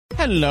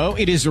Hello,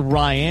 it is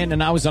Ryan,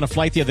 and I was on a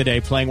flight the other day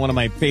playing one of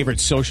my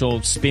favorite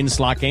social spin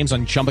slot games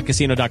on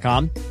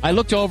ChumbaCasino.com. I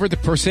looked over at the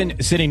person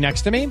sitting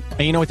next to me, and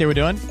you know what they were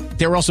doing?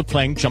 They were also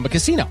playing Chumba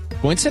Casino.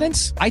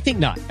 Coincidence? I think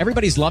not.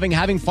 Everybody's loving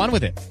having fun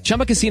with it.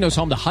 Chumba Casino is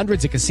home to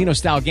hundreds of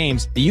casino-style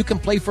games that you can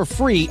play for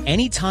free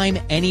anytime,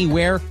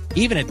 anywhere,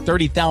 even at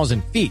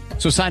 30,000 feet.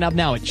 So sign up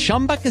now at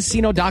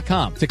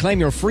ChumbaCasino.com to claim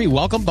your free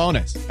welcome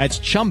bonus. That's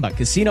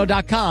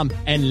ChumbaCasino.com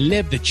and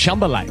live the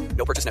Chumba life.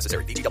 No purchase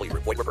necessary. VGW.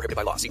 Void where prohibited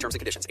by law. See terms and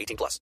conditions. 18+.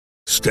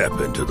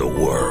 Step into the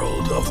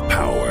world of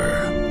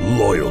power,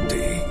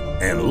 loyalty,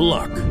 and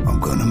luck. I'm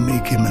gonna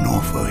make him an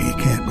offer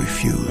he can't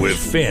refuse. With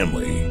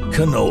family,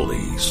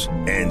 cannolis,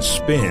 and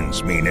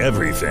spins mean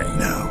everything.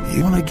 Now,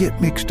 you wanna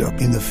get mixed up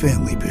in the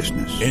family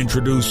business.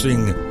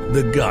 Introducing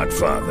The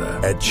Godfather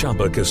at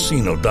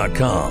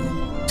ChumbaCasino.com.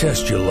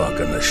 Test your luck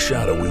in the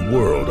shadowy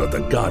world of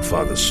The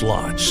Godfather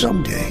slot.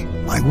 Someday,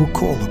 I will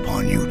call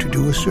upon you to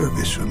do a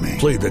service for me.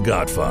 Play The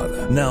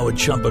Godfather now at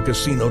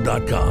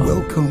ChumbaCasino.com.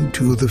 Welcome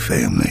to the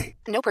family.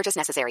 No purchase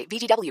necessary.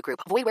 VGW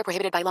Group. Void where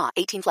prohibited by law.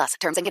 18+.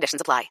 Terms and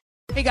conditions apply.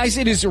 Hey guys,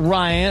 it is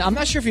Ryan. I'm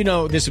not sure if you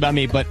know this about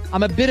me, but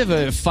I'm a bit of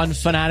a fun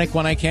fanatic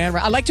when I can.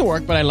 I like to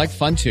work, but I like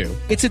fun too.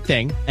 It's a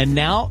thing. And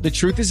now the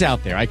truth is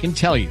out there. I can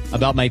tell you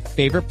about my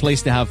favorite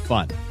place to have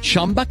fun.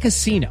 Chumba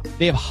Casino.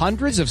 They have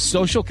hundreds of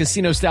social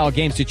casino style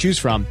games to choose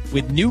from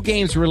with new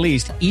games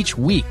released each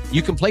week.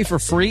 You can play for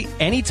free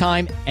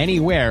anytime,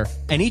 anywhere.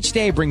 And each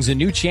day brings a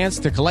new chance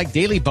to collect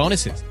daily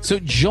bonuses. So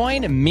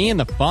join me in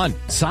the fun.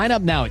 Sign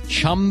up now at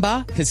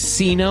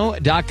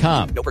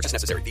ChumbaCasino.com. No purchase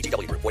necessary.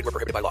 VGW Group. Void where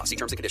prohibited by law. See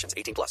terms and conditions.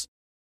 18+.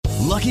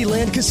 Lucky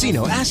Land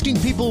Casino,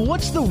 asking people,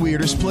 what's the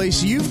weirdest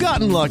place you've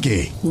gotten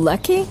lucky?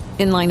 Lucky?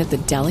 In line at the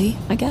deli,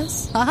 I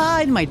guess?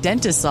 Aha, in my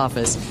dentist's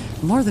office.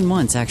 More than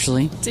once,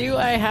 actually. Do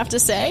I have to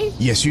say?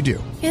 Yes, you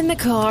do. In the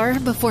car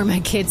before my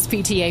kids'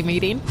 PTA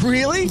meeting.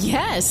 Really?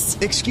 Yes.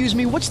 Excuse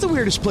me, what's the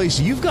weirdest place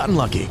you've gotten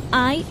lucky?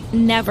 I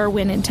never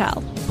win and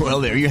tell.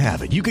 Well, there you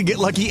have it. You can get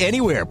lucky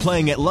anywhere,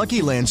 playing at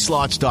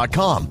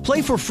LuckyLandSlots.com.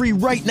 Play for free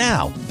right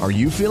now. Are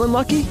you feeling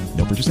lucky?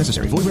 No purchase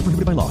necessary. Void where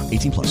prohibited by law.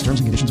 18+. Terms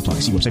and conditions apply.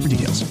 See website for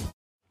details.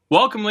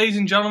 Welcome, ladies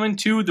and gentlemen,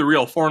 to The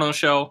Real Forno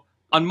Show.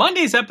 On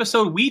Monday's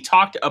episode, we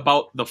talked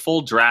about the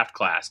full draft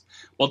class.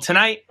 Well,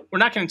 tonight, we're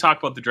not going to talk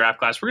about the draft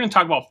class. We're going to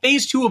talk about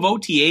Phase 2 of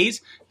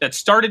OTAs that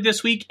started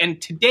this week.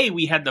 And today,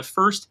 we had the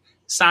first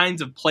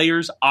signs of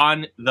players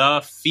on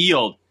the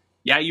field.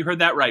 Yeah, you heard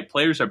that right.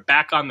 Players are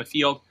back on the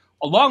field.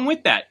 Along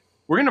with that,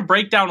 we're going to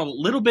break down a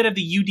little bit of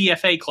the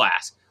UDFA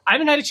class. I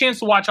haven't had a chance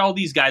to watch all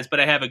these guys, but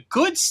I have a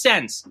good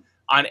sense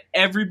on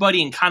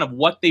everybody and kind of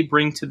what they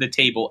bring to the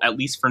table, at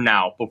least for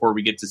now, before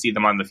we get to see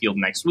them on the field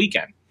next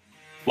weekend.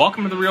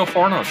 Welcome to The Real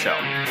Forno Show.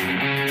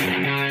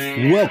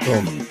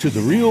 Welcome to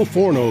The Real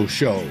Forno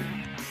Show.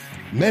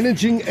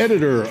 Managing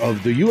editor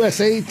of the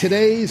USA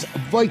Today's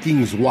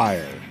Vikings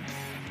Wire.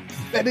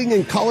 Betting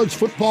and college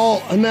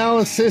football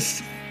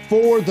analysis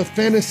for the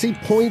Fantasy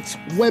Points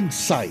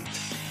website.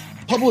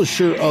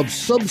 Publisher of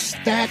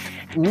Substack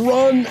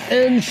Run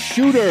and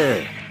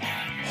Shooter.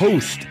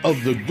 Host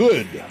of The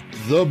Good,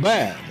 The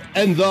Bad,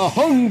 and The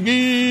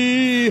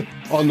Hungry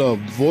on the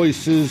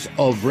Voices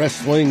of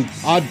Wrestling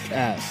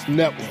Podcast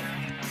Network,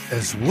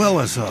 as well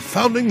as a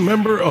founding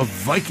member of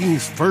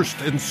Vikings First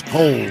and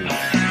Skull.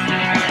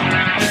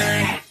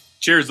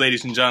 Cheers,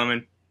 ladies and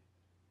gentlemen.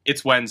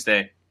 It's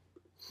Wednesday.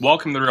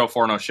 Welcome to The Real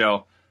Forno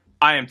Show.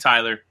 I am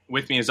Tyler.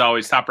 With me, as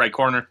always, top right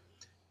corner,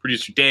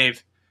 producer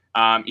Dave.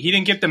 He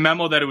didn't get the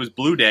memo that it was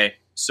Blue Day,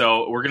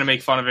 so we're going to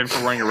make fun of him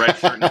for wearing a red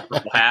shirt and a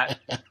purple hat.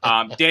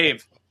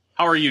 Dave,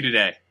 how are you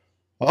today?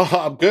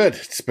 Oh, I'm good.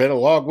 It's been a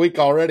long week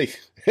already.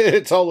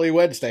 It's only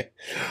Wednesday.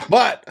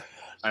 But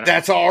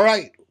that's all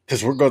right,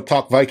 because we're going to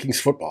talk Vikings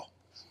football.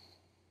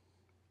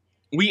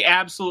 We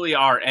absolutely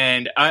are,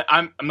 and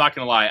I'm not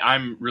going to lie.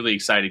 I'm really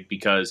excited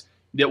because,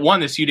 this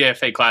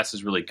UDFA class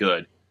is really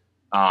good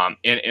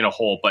in a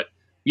whole, but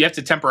you have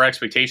to temper our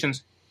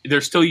expectations.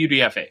 They're still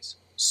UDFAs.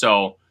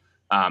 So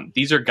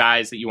these are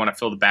guys that you want to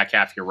fill the back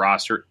half of your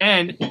roster,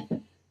 and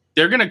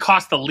they're going to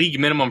cost the league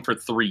minimum for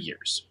 3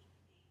 years.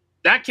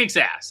 That kicks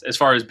ass as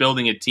far as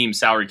building a team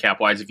salary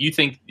cap-wise. If you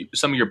think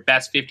some of your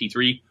best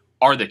 53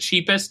 are the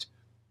cheapest,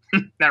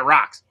 that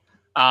rocks.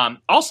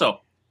 Also,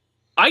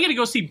 I get to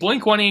go see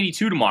Blink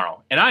 182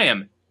 tomorrow, and I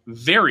am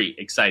very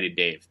excited,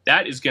 Dave.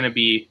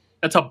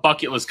 That's a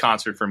bucket list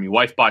concert for me.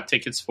 Wife bought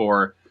tickets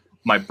for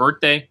my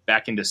birthday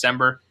back in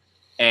December,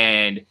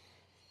 and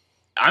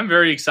I'm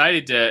very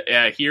excited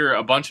to hear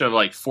a bunch of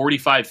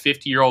 45,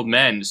 50-year-old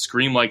men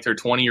scream like they're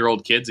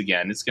 20-year-old kids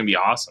again. It's going to be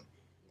awesome.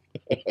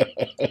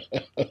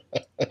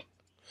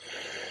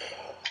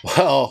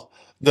 Well,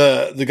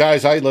 the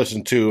guys I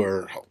listen to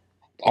are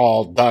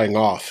all dying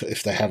off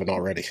if they haven't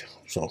already.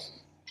 So,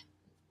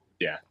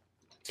 yeah.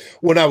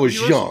 When I was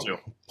young,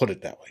 put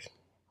it that way.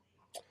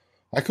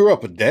 I grew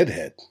up a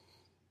Deadhead.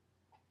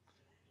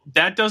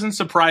 That doesn't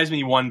surprise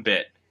me one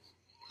bit.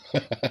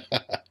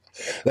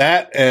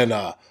 That and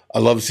I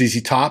love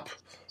ZZ Top.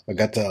 I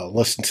got to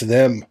listen to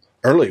them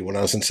early when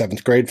I was in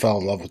 7th grade. Fell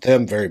in love with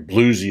them. Very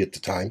bluesy at the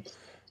time.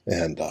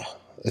 And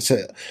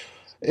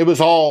it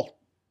was all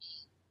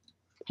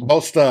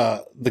most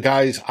the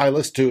guys I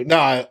listen to.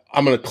 Now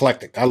I'm an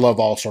eclectic. I love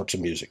all sorts of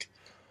music,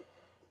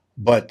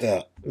 but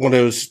when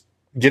it was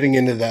getting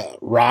into the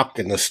rock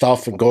and the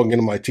stuff and going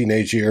into my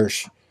teenage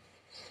years,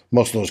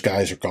 most of those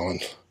guys are gone.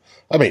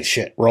 I mean,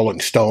 shit, Rolling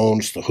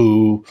Stones, The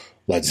Who,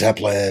 Led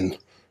Zeppelin,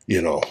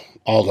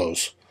 all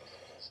those.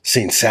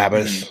 Seen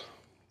Sabbath.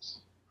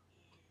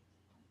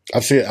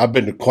 I've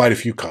been to quite a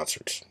few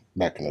concerts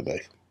back in the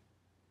day.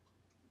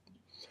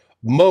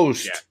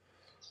 Most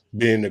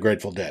being the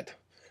Grateful Dead.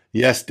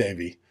 Yes,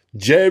 Davey.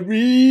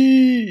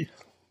 Jerry!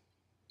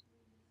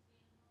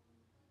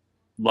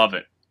 Love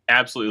it.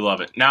 Absolutely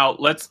love it. Now,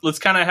 let's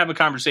kind of have a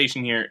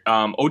conversation here.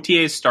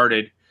 OTAs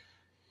started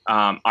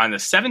on the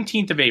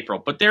 17th of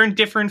April, but they're in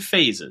different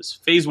phases.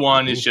 Phase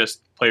one is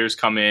just players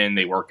come in,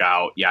 they work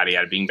out, yada,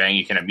 yada, bing, bang.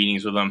 You can have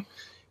meetings with them.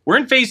 We're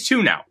in phase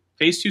two now.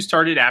 Phase two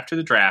started after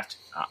the draft,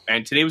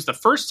 and today was the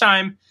first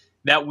time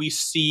that we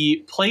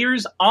see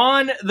players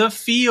on the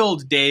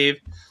field, Dave.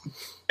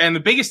 And the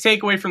biggest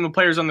takeaway from the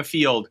players on the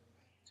field,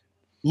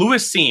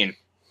 Lewis Cine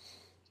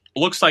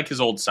looks like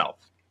his old self.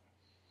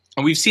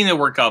 And we've seen the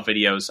workout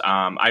videos.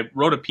 I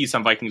wrote a piece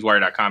on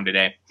VikingsWire.com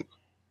today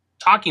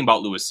talking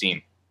about Lewis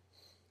Cine.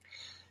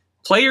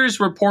 Players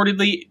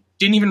reportedly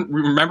didn't even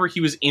remember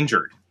he was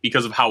injured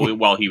because of how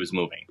well he was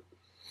moving.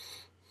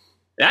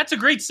 That's a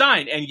great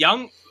sign. And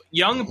young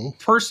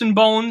person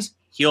bones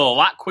heal a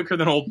lot quicker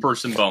than old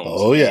person bones.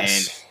 Oh,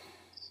 yes.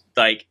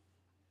 And,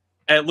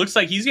 it looks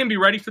like he's going to be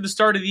ready for the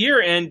start of the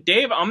year. And,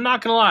 Dave, I'm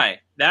not going to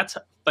lie. That's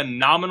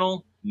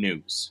phenomenal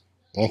news.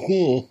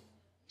 Mm-hmm.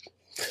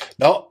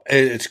 No,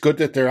 it's good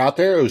that they're out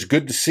there. It was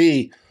good to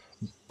see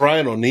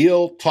Brian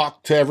O'Neill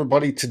talk to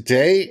everybody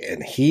today,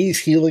 and he's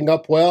healing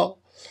up well.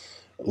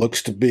 It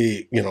looks to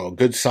be, a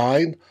good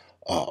sign.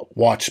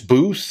 Watched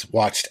Booth,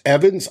 watched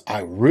Evans. I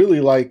really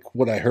like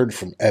what I heard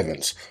from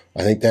Evans.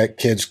 I think that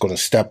kid's going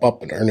to step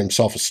up and earn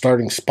himself a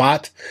starting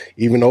spot,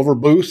 even over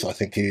Booth. I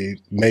think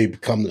he may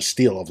become the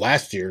steal of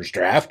last year's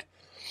draft,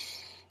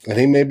 and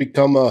he may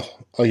become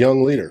a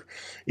young leader.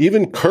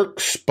 Even Kirk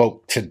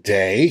spoke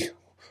today,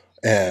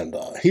 and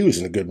he was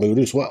in a good mood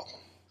as well.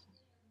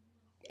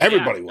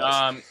 Everybody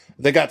was.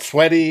 They got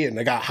sweaty and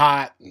they got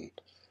hot. And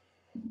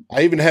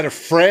I even had a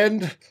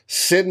friend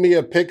send me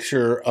a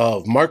picture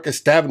of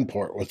Marcus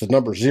Davenport with the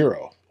number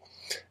 0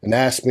 and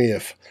asked me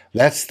if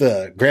that's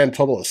the grand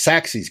total of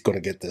sacks he's going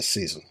to get this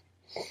season.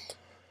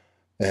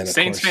 And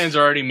Saints fans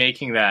are already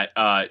making that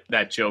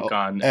joke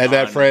on. And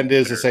that friend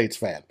is a Saints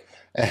fan.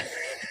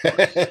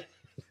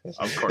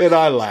 Of course. And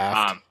I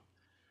laughed.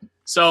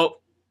 So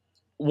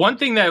one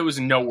thing that was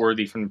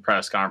noteworthy from the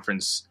press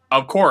conference,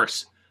 of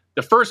course,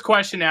 the first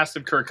question asked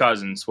of Kirk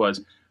Cousins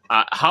was,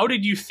 how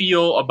did you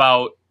feel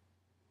about,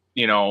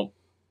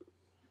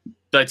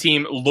 the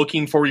team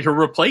looking for your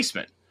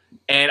replacement?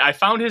 And I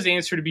found his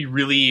answer to be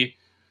really,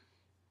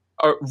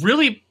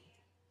 really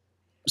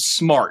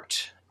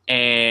smart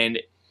and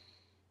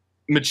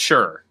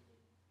mature.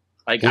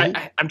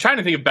 I'm trying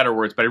to think of better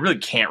words, but I really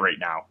can't right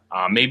now.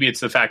 Maybe it's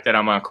the fact that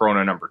I'm on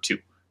Corona number 2.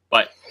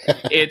 But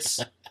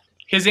it's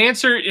his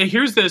answer.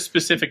 Here's the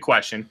specific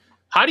question.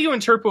 How do you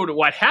interpret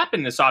what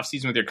happened this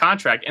offseason with your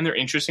contract and their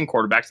interest in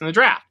quarterbacks in the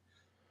draft?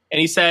 And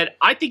he said,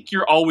 I think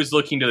you're always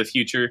looking to the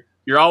future.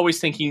 You're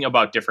always thinking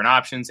about different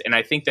options. And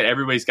I think that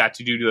everybody's got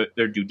to do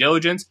their due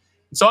diligence.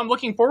 And so I'm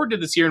looking forward to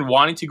this year and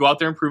wanting to go out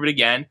there and prove it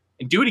again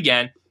and do it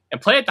again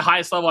and play at the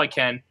highest level I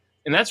can.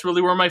 And that's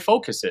really where my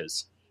focus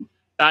is.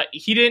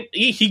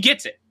 He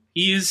gets it.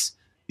 He's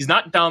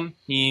not dumb.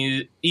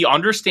 He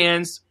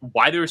understands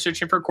why they were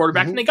searching for a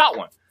quarterback and they got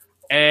one.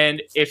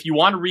 And if you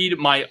want to read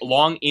my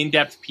long,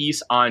 in-depth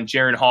piece on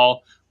Jaren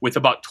Hall with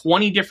about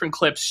 20 different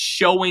clips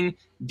showing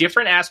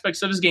different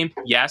aspects of his game,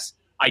 yes,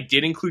 I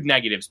did include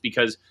negatives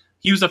because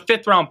he was a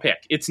 5th-round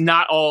pick. It's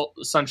not all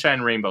sunshine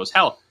and rainbows.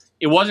 Hell,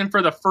 it wasn't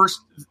for the first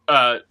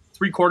 3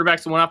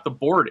 quarterbacks that went off the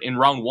board in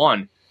round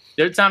 1.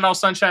 It's not all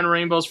sunshine and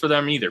rainbows for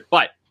them either.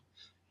 But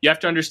you have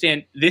to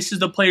understand, this is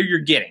the player you're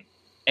getting.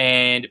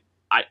 And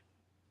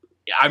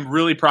I'm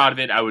really proud of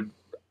it. I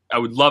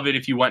would love it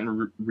if you went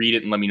and read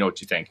it and let me know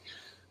what you think.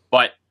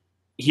 But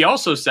he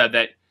also said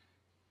that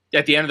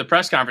at the end of the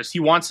press conference, he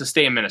wants to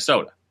stay in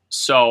Minnesota.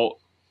 So,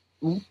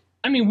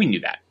 I mean, we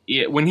knew that.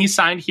 When he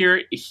signed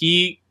here,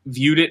 he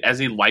viewed it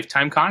as a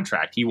lifetime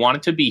contract. He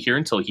wanted to be here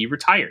until he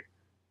retired.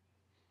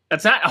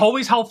 That's not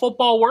always how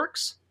football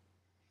works.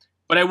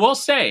 But I will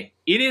say,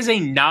 it is a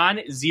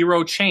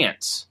non-zero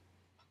chance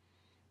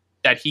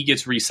that he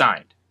gets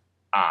re-signed.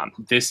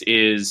 This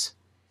is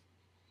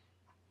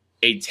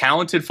a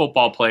talented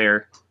football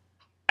player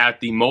at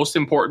the most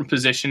important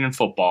position in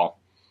football,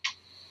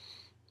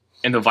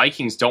 and the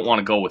Vikings don't want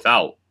to go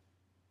without.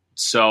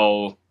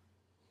 So,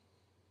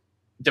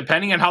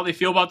 depending on how they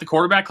feel about the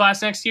quarterback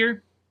class next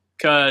year,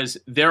 because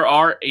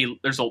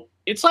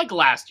it's like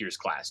last year's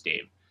class,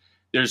 Dave.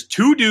 There's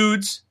 2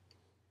 dudes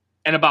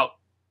and about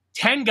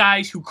 10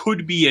 guys who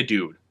could be a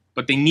dude,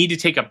 but they need to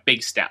take a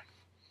big step.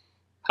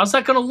 How's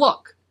that going to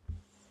look?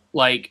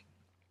 Like,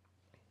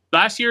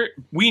 last year,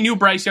 we knew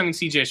Bryce Young and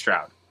CJ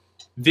Stroud.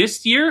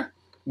 This year,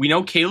 We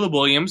know Caleb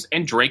Williams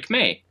and Drake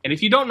May. And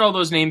if you don't know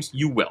those names,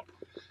 you will.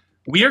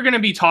 We are going to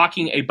be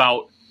talking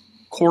about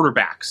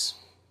quarterbacks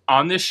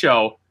on this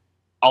show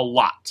a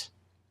lot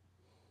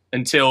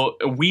until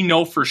we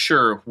know for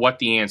sure what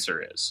the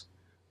answer is.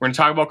 We're going to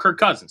talk about Kirk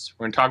Cousins.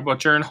 We're going to talk about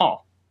Jaren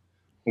Hall.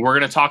 We're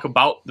going to talk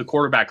about the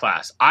quarterback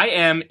class. I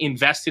am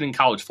invested in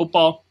college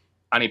football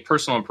on a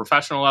personal and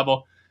professional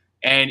level.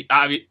 And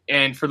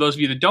for those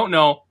of you that don't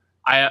know,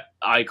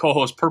 I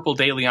co-host Purple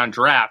Daily on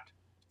Draft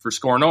for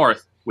Score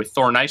North with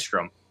Thor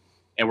Nystrom.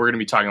 And we're going to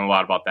be talking a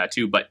lot about that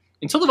too. But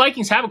until the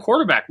Vikings have a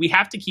quarterback, we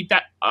have to keep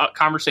that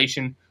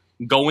conversation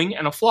going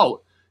and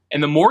afloat.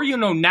 And the more you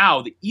know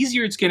now, the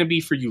easier it's going to be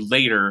for you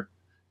later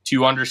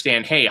to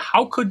understand, hey,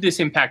 how could this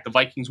impact the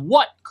Vikings?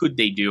 What could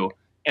they do?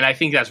 And I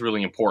think that's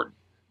really important.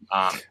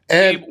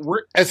 And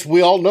as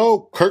we all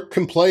know, Kirk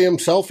can play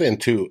himself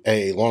into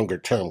a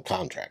longer-term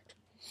contract.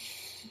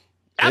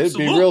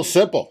 Absolutely. It'd be real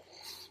simple.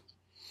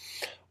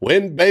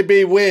 Win,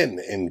 baby, win,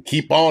 and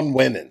keep on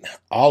winning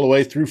all the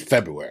way through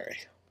February.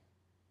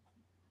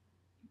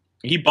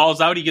 He balls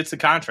out, he gets the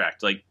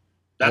contract. Like,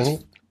 that's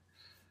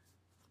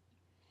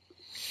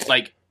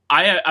like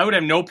I would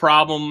have no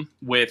problem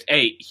with,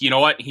 hey, you know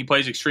what? He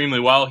plays extremely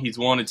well. He's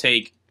willing to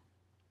take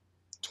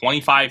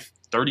 $25,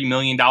 $30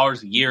 million a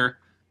year.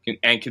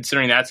 And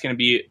considering that's going to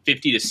be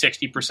 50 to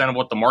 60% of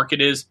what the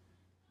market is,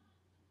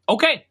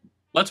 okay,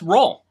 let's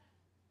roll.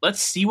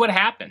 Let's see what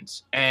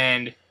happens.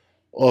 And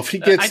well, if he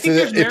gets the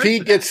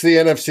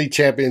NFC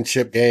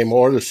Championship game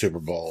or the Super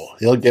Bowl,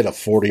 he'll get a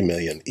 $40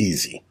 million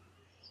easy.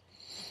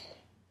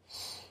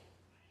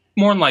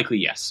 More than likely,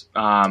 yes.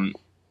 And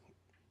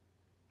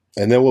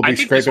then we'll be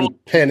scraping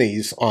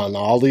pennies on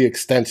all the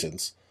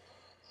extensions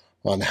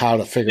on how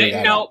to figure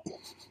that out.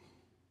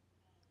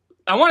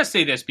 I want to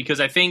say this because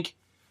I think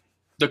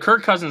the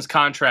Kirk Cousins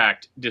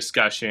contract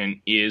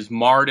discussion is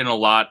marred in a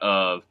lot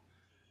of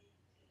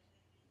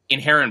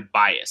inherent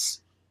bias.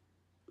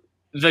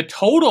 The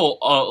total,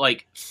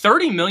 like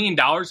 $30 million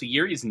a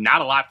year is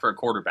not a lot for a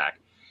quarterback.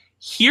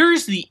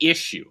 Here's the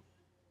issue.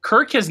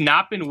 Kirk has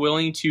not been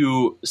willing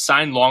to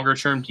sign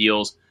longer-term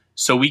deals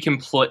so we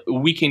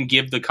can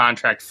give the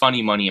contract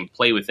funny money and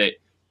play with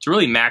it to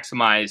really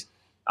maximize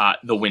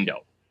the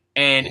window.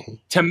 And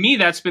to me,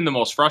 that's been the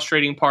most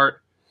frustrating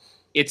part.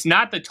 It's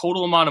not the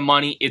total amount of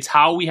money. It's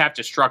how we have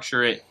to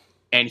structure it.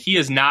 And he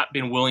has not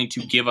been willing to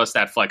give us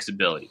that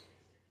flexibility.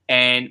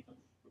 And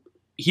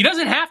he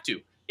doesn't have to.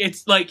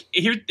 It's like,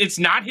 it's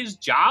not his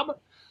job.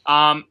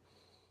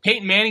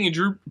 Peyton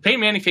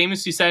Manning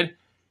famously said,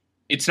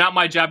 it's not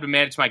my job to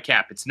manage my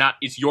cap.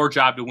 It's your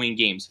job to win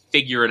games.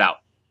 Figure it out.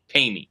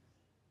 Pay me.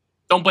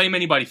 Don't blame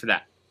anybody for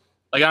that.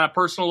 Like on a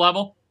personal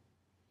level,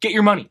 get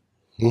your money.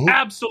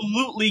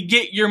 Absolutely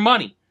get your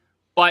money.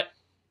 But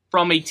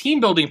from a team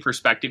building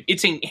perspective,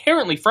 it's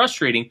inherently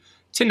frustrating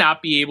to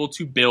not be able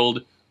to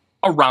build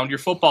around your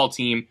football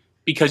team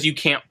because you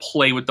can't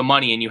play with the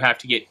money and you have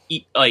to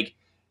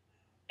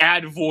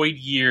add void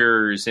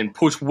years and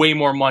push way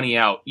more money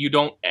out. You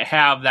don't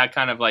have that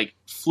kind of like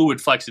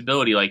fluid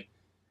flexibility like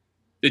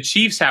the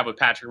Chiefs have with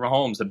Patrick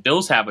Mahomes, the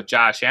Bills have with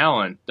Josh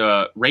Allen,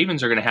 the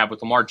Ravens are going to have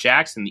with Lamar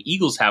Jackson, the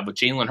Eagles have with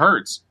Jalen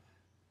Hurts.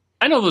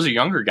 I know those are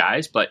younger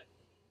guys, but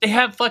they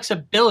have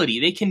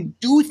flexibility. They can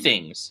do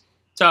things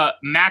to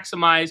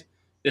maximize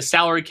the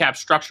salary cap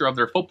structure of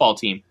their football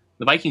team.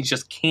 The Vikings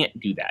just can't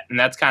do that. And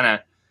that's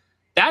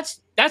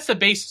the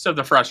basis of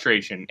the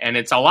frustration. And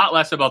it's a lot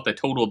less about the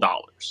total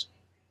dollars.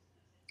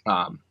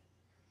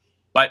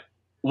 But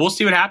we'll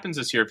see what happens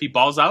this year. If he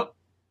balls out,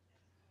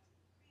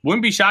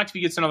 wouldn't be shocked if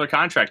he gets another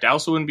contract. I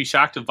also wouldn't be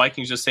shocked if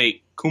Vikings just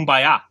say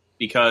kumbaya,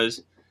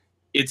 because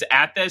it's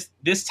at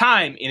this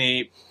time in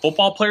a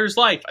football player's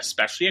life,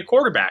 especially a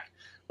quarterback.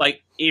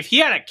 Like, if he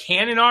had a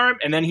cannon arm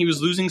and then he was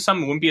losing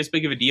something, it wouldn't be as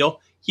big of a deal.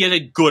 He has a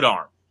good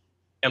arm,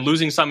 and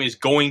losing something is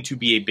going to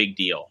be a big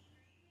deal.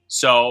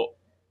 So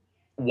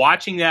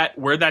watching that,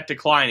 where that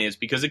decline is,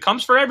 because it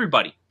comes for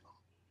everybody.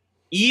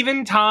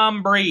 Even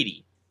Tom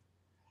Brady.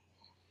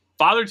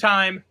 Father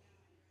Time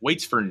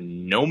waits for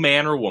no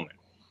man or woman.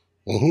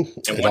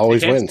 It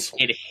always wins.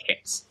 It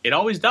hits. It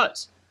always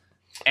does.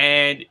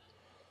 And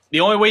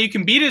the only way you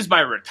can beat it is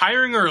by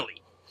retiring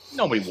early.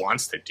 Nobody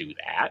wants to do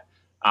that.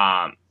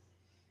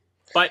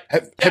 But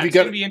it's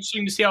going to be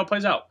interesting to see how it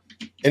plays out.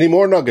 Any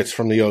more nuggets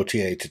from the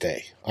OTA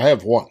today? I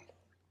have one.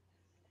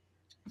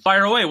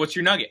 Fire away. What's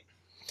your nugget?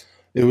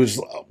 It was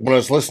when I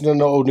was listening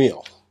to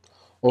O'Neill.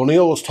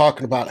 O'Neill was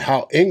talking about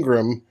how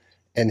Ingram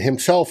and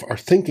himself are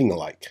thinking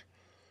alike.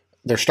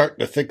 They're starting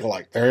to think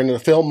alike. They're in the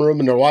film room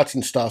and they're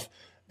watching stuff.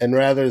 And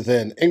rather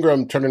than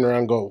Ingram turning around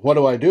and go, what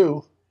do I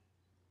do?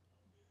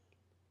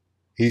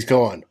 He's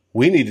going,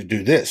 we need to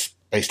do this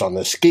based on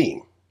this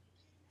scheme.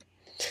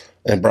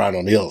 And Brian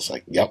O'Neill's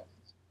like, yep.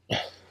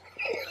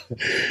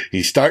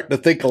 He's starting to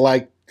think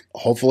alike.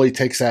 Hopefully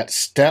takes that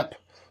step.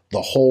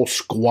 The whole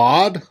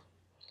squad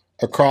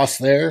across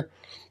there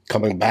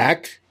coming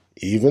back,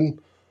 even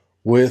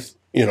with,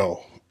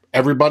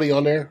 everybody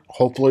on there.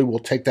 Hopefully we'll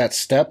take that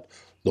step.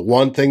 The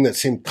one thing that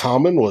seemed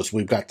common was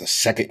we've got the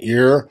second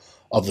year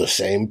of the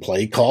same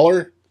play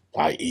caller,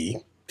 i.e.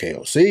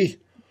 KOC,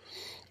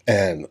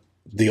 and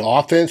the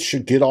offense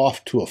should get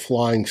off to a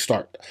flying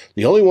start.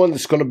 The only one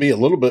that's going to be a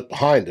little bit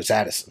behind is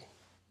Addison,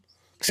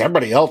 because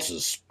everybody else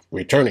is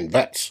returning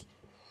vets.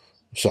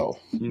 So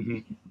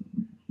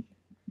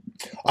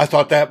I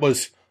thought that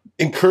was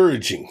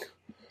encouraging,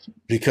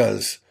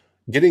 because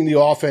getting the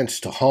offense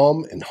to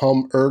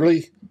hum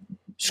early,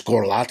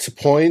 score lots of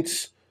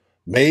points,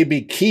 may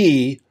be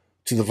key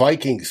to the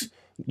Vikings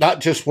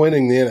not just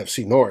winning the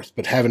NFC North,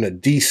 but having a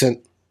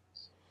decent,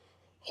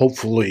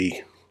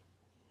 hopefully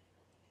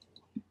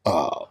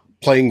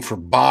playing for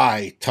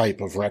bye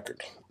type of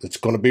record. It's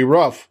going to be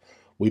rough.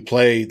 We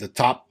play the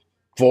top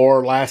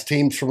 4 last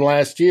teams from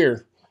last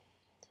year,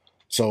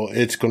 so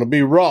it's going to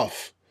be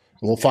rough.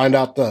 And we'll find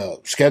out the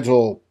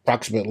schedule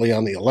approximately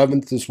on the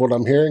 11th is what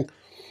I'm hearing.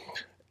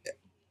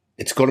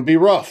 It's going to be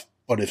rough,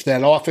 but if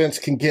that offense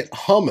can get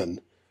humming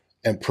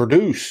and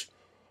produce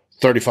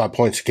 35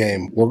 points a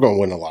game, we're going to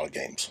win a lot of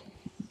games.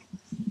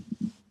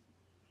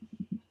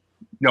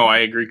 No, I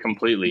agree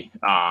completely.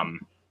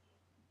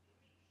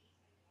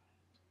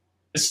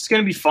 This is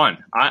going to be fun.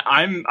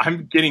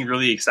 I'm getting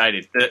really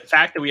excited. The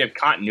fact that we have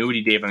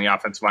continuity, Dave, on the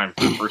offensive line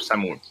for the first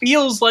time in what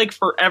feels like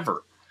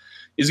forever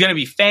is going to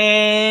be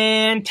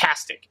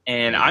fantastic,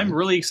 and I'm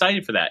really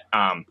excited for that.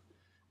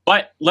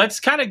 But let's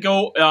kind of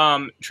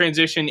go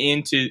transition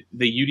into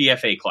the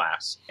UDFA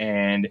class.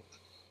 And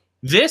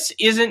this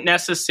isn't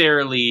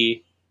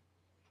necessarily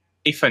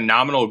a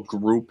phenomenal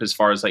group as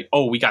far as like,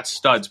 oh, we got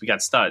studs.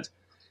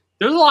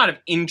 There's a lot of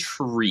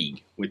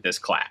intrigue with this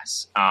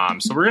class.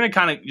 So we're going to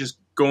kind of just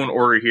go in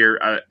order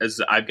here as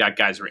I've got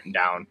guys written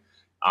down.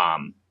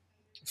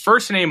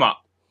 First name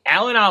up,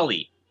 Alan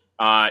Ali,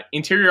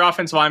 interior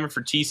offensive lineman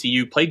for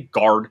TCU, played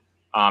guard,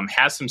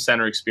 has some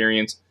center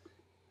experience.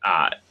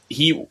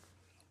 He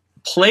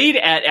played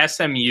at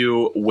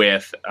SMU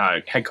with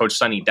head coach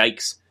Sonny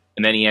Dykes,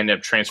 and then he ended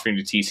up transferring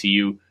to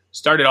TCU.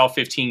 Started all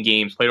 15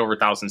 games, played over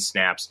 1,000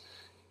 snaps,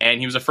 and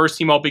he was a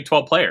first-team All-Big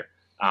 12 player.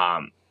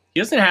 He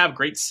doesn't have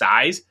great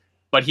size,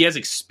 but he has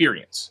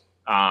experience.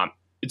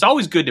 It's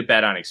always good to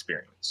bet on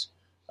experience.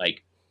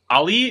 Like,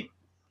 Ali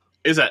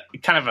is a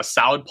kind of a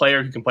solid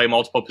player who can play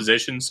multiple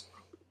positions,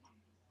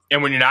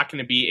 and when you're not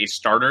going to be a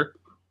starter,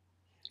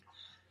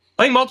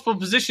 playing multiple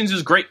positions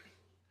is great.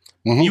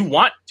 You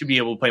want to be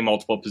able to play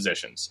multiple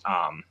positions.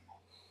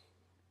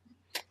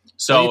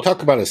 So when you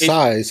talk about his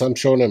size, I'm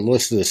showing him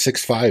listed as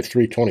 6'5",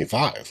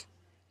 325. Have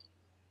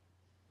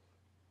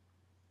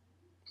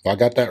I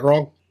got that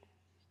wrong?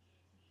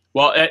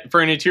 Well,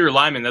 for an interior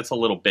lineman, that's a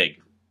little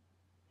big.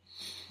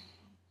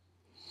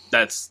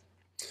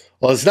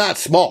 Well, it's not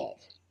small.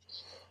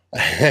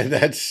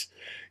 That's,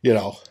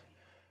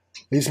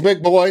 he's a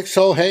big boy,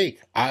 so hey,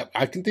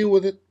 I can deal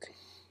with it.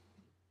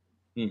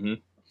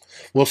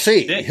 We'll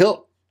see.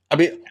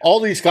 All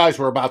these guys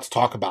we're about to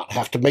talk about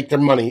have to make their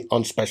money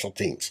on special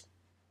teams.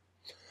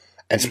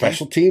 And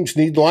special teams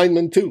need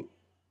linemen too.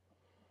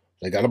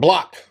 They got to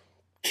block.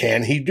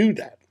 Can he do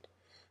that?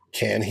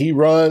 Can he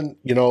run,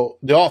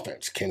 the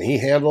offense? Can he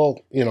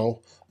handle,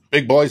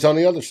 big boys on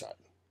the other side?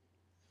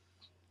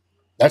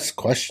 That's the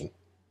question.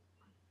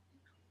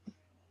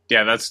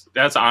 Yeah,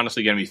 that's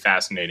honestly going to be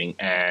fascinating,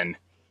 and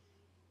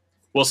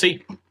we'll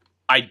see.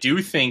 I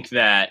do think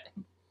that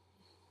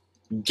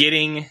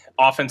getting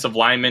offensive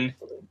linemen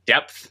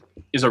depth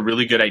is a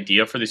really good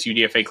idea for this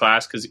UDFA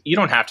class, because you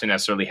don't have to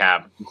necessarily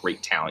have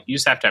great talent. You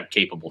just have to have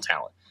capable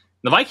talent.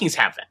 The Vikings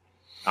have that.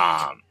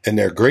 And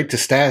they're great to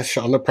stash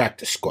on the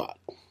practice squad.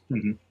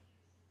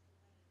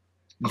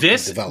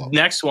 This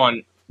next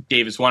one,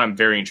 Dave, is one I'm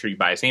very intrigued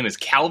by. His name is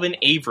Calvin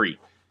Avery.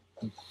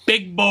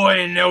 Big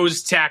boy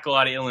nose tackle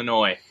out of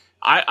Illinois.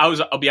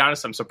 I'll be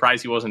honest, I'm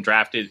surprised he wasn't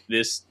drafted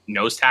this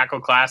nose tackle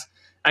class.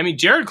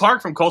 Jared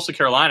Clark from Coastal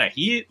Carolina,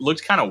 he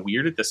looked kind of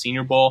weird at the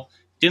Senior Bowl.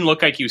 Didn't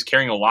look like he was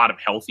carrying a lot of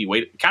healthy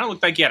weight. Kind of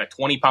looked like he had a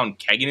 20-pound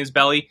keg in his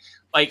belly.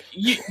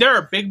 There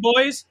are big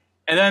boys,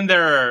 and then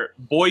there are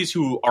boys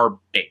who are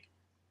big.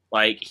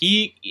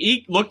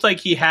 He looked like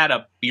he had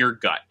a beer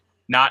gut,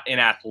 not an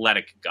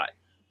athletic gut.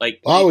 I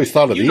always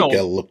thought of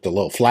Eagle looked a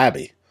little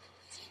flabby,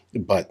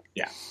 but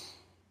yeah.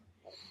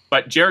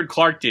 But Jared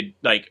Clark did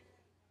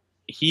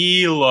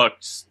he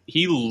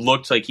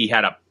looked like he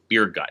had a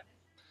beer gut.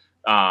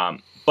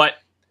 But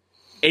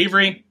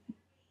Avery,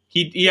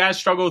 he has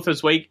struggled with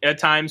his weight at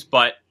times,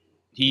 but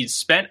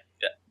here's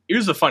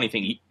the funny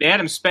thing. They had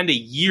him spend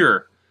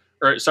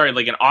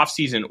an off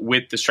season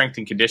with the strength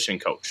and conditioning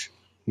coach.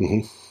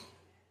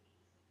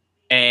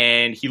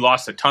 And he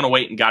lost a ton of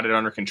weight and got it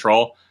under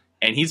control.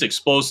 And he's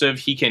explosive.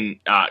 He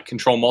can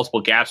control multiple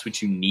gaps,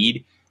 which you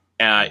need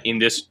in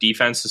this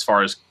defense as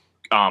far as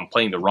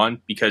playing the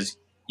run, because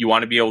you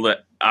want to be able to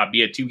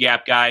be a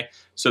two-gap guy,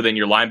 so then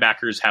your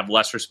linebackers have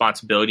less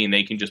responsibility and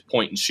they can just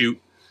point and shoot.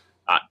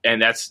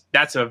 And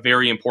that's a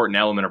very important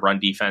element of run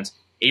defense.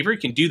 Avery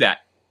can do that.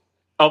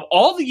 Of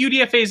all the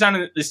UDFAs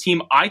on this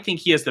team, I think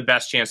he has the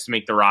best chance to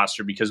make the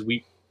roster, because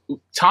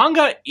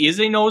Tonga is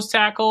a nose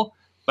tackle,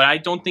 but I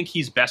don't think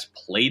he's best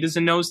played as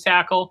a nose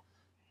tackle.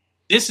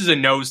 This is a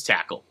nose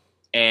tackle.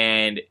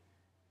 And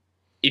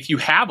if you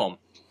have him,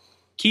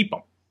 keep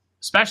him.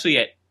 especially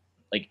at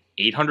like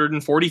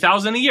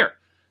 $840,000 a year.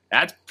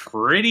 That's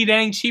pretty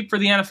dang cheap for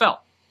the NFL.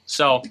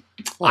 So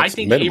I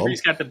think minimum.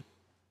 Avery's got the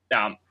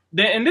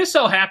and this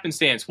so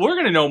happenstance, we're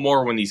going to know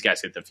more when these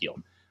guys hit the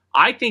field.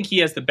 I think he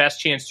has the best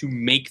chance to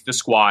make the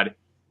squad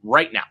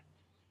right now.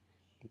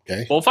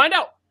 Okay. We'll find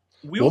out.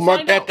 We'll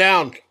mark that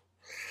down.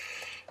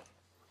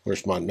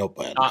 Where's my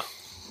notepad?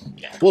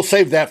 We'll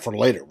save that for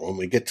later when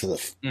we get to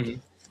the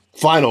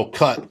final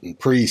cut in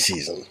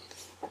preseason.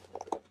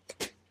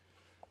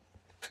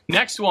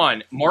 Next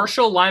one,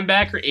 Marshall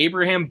linebacker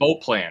Abraham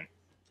Boatplan.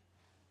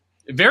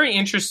 Very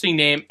interesting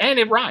name, and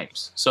it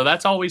rhymes, so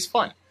that's always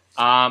fun.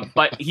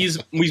 But he's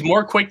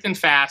more quick than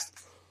fast,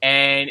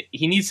 and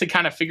he needs to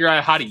kind of figure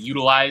out how to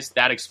utilize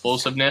that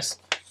explosiveness.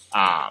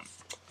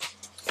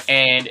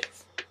 And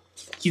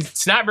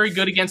he's not very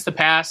good against the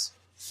pass.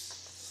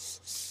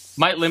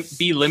 Might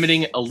be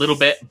limiting a little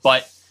bit,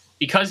 but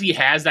because he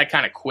has that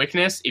kind of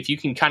quickness, if you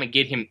can kind of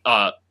get him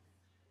a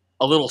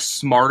little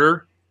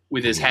smarter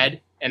with his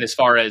head and as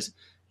far as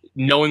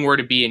knowing where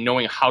to be and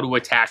knowing how to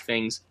attack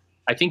things,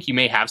 I think you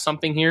may have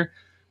something here.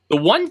 The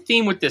one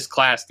theme with this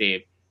class,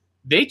 Dave,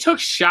 they took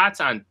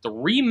shots on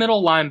 3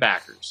 middle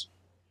linebackers.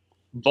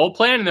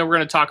 Boatplan, and then we're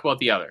going to talk about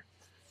the other.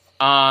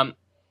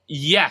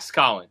 Yes,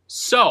 Colin.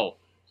 So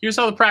here's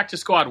how the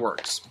practice squad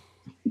works.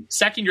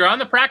 Second, you're on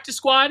the practice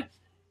squad.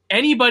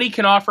 Anybody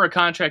can offer a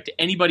contract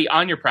to anybody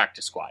on your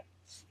practice squad.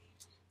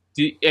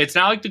 It's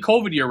not like the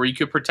COVID year where you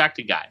could protect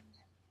a guy.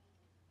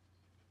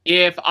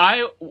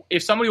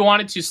 If somebody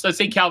wanted to, let's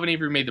say Calvin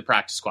Avery made the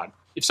practice squad.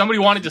 If somebody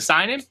wanted to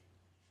sign him,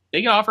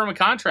 they can offer him a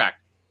contract.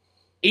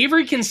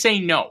 Avery can say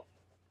no.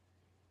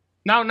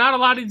 Now, not a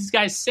lot of these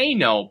guys say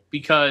no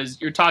because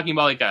you're talking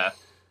about like a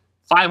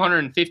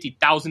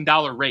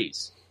 $550,000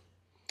 raise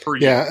per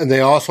year. Yeah, and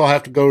they also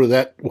have to go to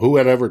that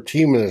whoever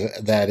team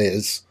that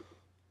is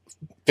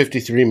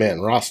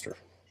 53-man roster.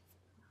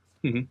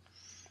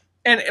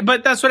 Mm-hmm.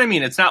 But that's what I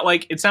mean. It's not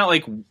like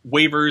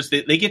waivers.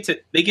 They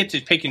get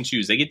to pick and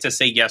choose. They get to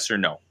say yes or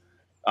no.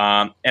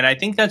 And I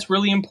think that's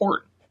really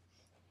important.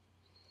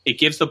 It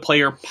gives the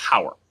player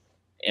power,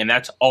 and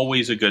that's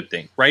always a good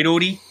thing, right,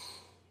 Odie?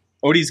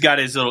 Odie's got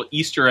his little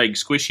Easter egg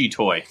squishy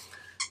toy,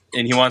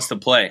 and he wants to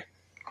play.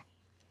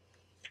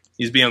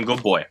 He's being a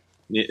good boy.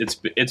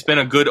 It's been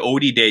a good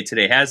Odie day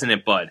today, hasn't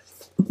it, bud?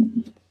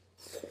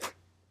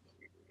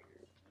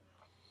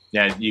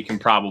 Yeah, you can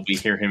probably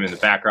hear him in the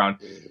background.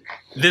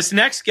 This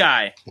next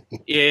guy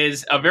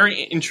is a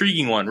very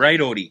intriguing one, right,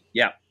 Odie?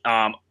 Yeah.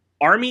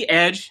 Army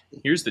Edge.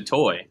 Here's the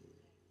toy.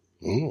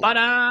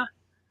 Ta-da!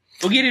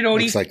 We'll get it,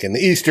 Odie. Looks like an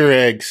Easter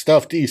egg,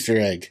 stuffed Easter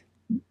egg.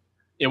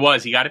 It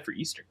was. He got it for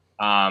Easter.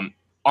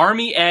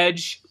 Army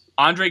Edge,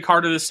 Andre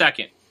Carter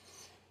II.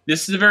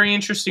 This is a very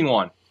interesting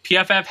one.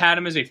 PFF had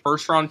him as a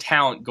first-round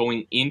talent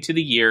going into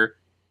the year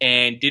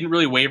and didn't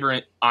really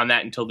waver on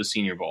that until the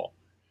Senior Bowl.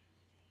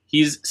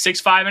 He's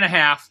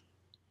 6'5.5",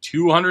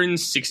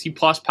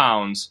 260-plus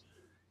pounds,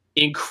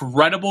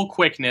 incredible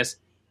quickness,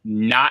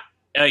 not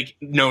like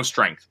no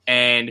strength.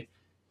 And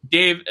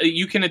Dave,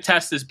 you can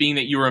attest this being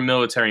that you were a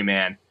military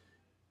man.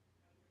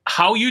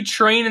 How you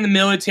train in the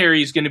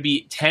military is going to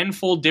be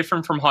tenfold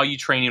different from how you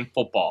train in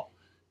football.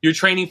 You're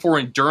training for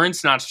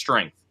endurance, not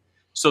strength.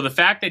 So the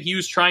fact that he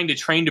was trying to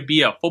train to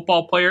be a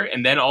football player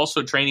and then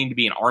also training to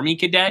be an Army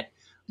cadet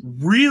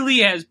really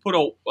has put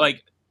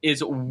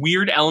is a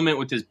weird element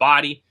with his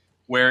body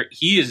where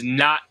he is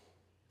not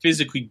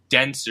physically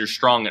dense or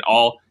strong at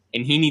all,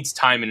 and he needs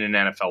time in an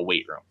NFL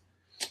weight room.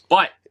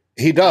 But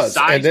he does,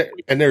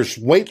 and there's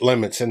weight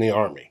limits in the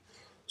Army.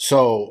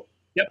 So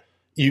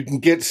you can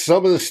get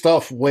some of the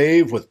stuff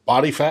waived with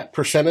body fat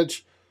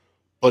percentage,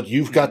 but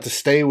you've got to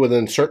stay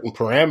within certain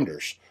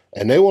parameters,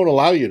 and they won't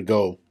allow you to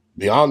go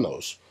beyond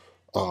those.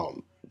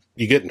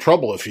 You get in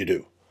trouble if you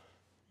do.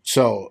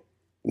 So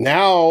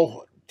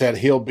now that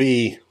he'll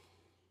be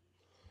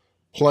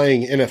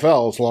playing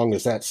NFL, as long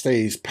as that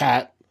stays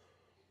pat,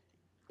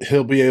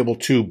 he'll be able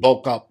to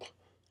bulk up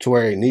to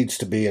where he needs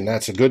to be, and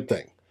that's a good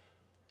thing.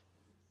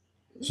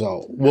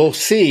 So we'll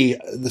see.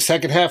 The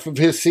second half of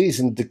his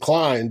season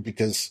declined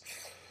because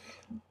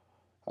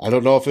I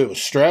don't know if it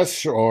was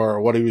stress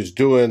or what he was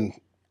doing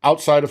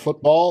outside of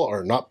football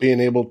or not being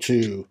able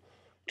to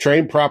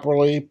train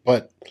properly,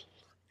 but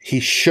he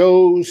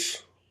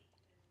shows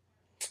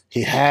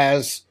he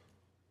has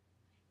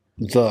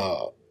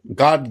the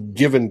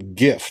God-given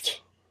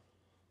gift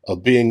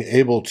of being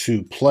able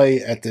to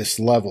play at this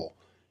level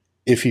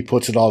if he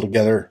puts it all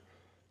together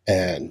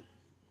and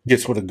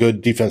gets with a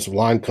good defensive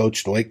line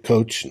coach and weight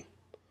coach. And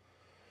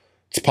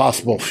it's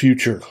possible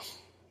future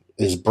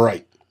is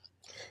bright.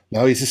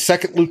 Now he's a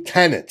second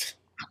lieutenant.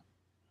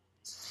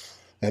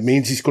 That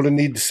means he's going to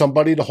need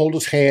somebody to hold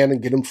his hand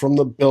and get him from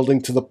the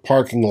building to the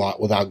parking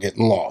lot without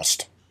getting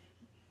lost.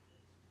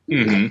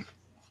 Mm-hmm.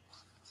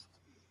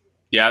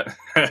 Yeah.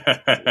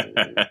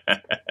 That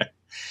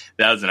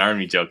was an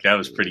Army joke. That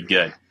was pretty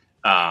good.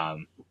 All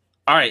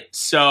right,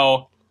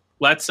 so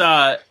let's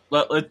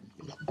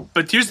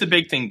but here's the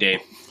big thing,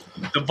 Dave.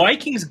 The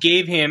Vikings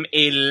gave him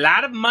a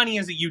lot of money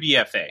as a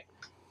UDFA.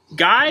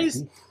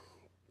 Guys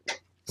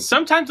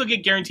sometimes they'll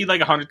get guaranteed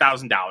like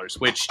 $100,000,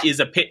 which is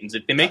a pittance.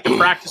 If they make the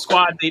practice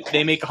squad,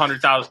 they make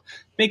 $100,000,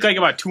 make like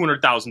about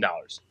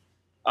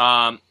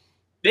 $200,000.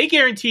 They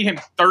guaranteed him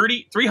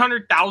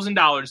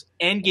 $300,000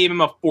 and gave him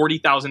a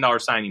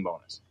 $40,000 signing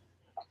bonus.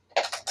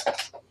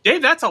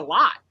 Dave, that's a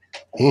lot.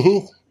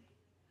 Mm-hmm.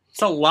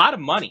 It's a lot of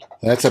money.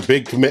 That's a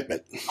big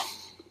commitment.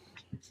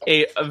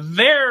 A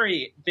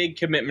very big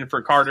commitment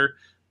for Carter.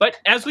 But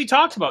as we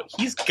talked about,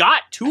 he's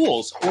got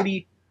tools.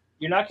 Odie,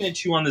 you're not going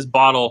to chew on this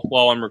bottle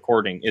while I'm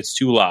recording. It's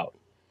too loud.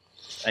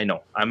 I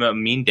know. I'm a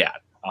mean dad.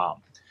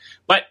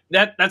 But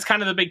that's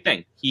kind of the big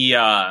thing. He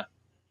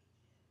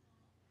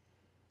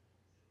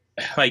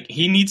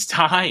needs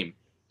time,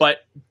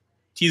 but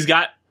he's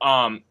got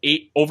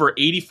over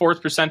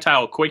 84th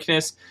percentile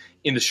quickness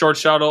in the short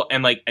shuttle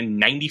and like a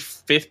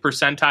 95th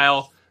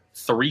percentile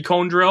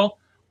 3-cone drill.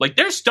 Like,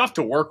 there's stuff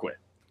to work with.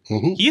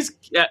 Mm-hmm.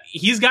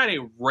 He's got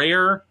a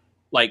rare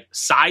like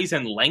size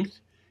and length,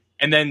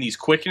 and then these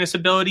quickness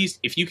abilities.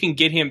 If you can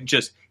get him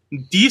just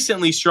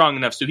decently strong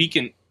enough so he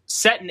can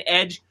set an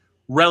edge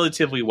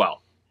relatively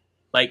well,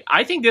 like,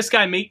 I think this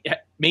guy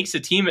makes a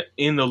team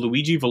in the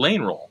Luigi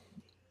Villain role.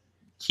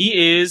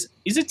 He's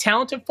a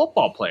talented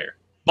football player,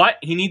 but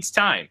he needs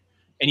time,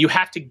 and you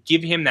have to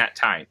give him that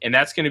time. And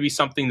that's going to be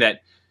something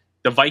that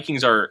the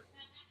Vikings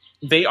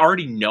they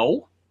already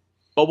know,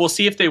 but we'll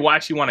see if they will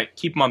actually want to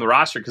keep him on the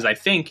roster, because I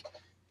think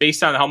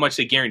based on how much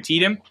they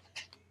guaranteed him,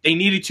 they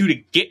needed to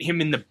get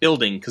him in the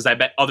building, because I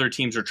bet other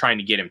teams are trying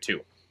to get him too.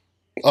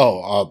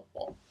 Oh,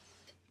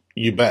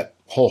 you bet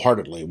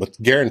wholeheartedly,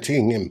 with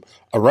guaranteeing him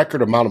a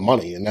record amount of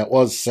money, and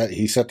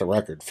he set the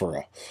record for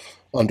a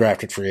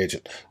undrafted free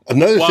agent.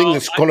 Another thing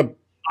that's going to...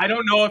 I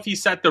don't know if he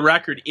set the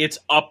record. It's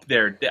up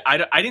there.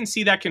 I didn't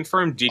see that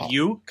confirmed. Did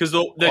you? Because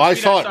I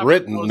saw it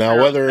written.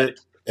 Now, whether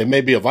it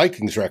may be a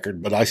Vikings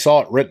record, but I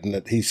saw it written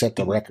that he set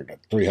the record at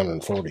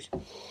 340.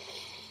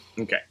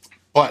 Okay.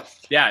 But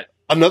yeah,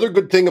 another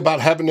good thing about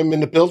having him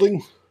in the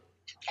building,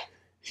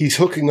 he's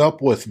hooking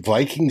up with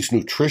Vikings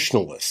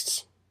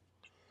nutritionalists.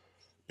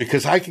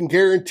 Because I can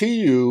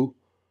guarantee you,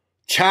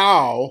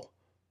 chow,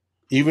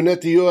 even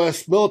at the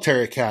U.S.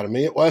 Military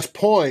Academy at West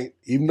Point,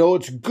 even though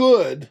it's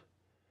good,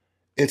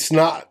 it's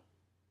not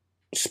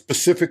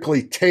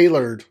specifically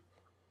tailored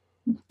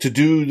to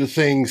do the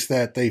things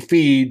that they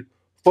feed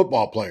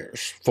football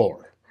players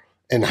for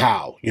and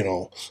how,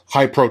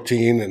 high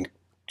protein and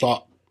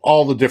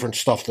all the different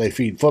stuff they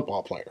feed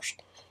football players.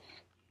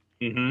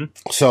 Mm-hmm.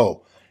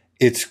 So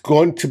it's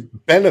going to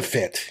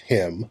benefit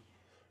him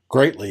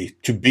greatly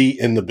to be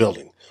in the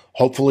building.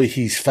 Hopefully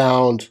he's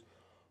found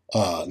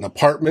an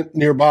apartment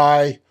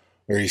nearby,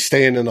 or he's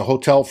staying in a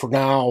hotel for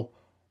now,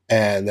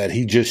 and that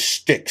he just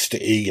sticks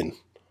to Egan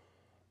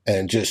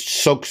and just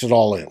soaks it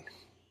all in.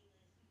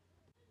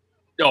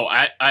 Oh,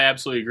 I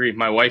absolutely agree.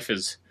 My wife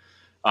is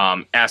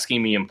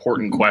asking me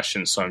important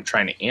questions, so I'm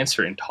trying to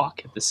answer and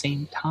talk at the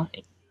same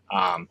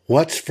time.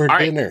 What's for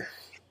dinner?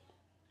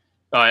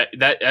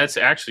 That's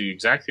actually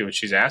exactly what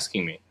she's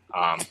asking me.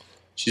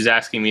 She's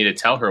asking me to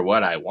tell her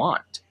what I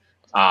want.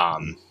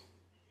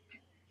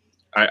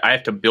 I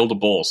have to build a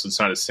bowl, so it's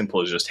not as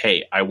simple as just,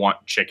 hey, I want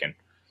chicken.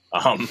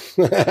 Let's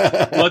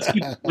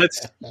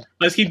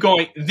keep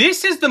going.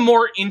 This is the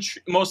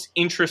most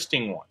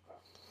interesting one.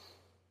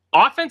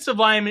 Offensive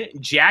lineman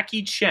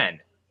Jackie Chen,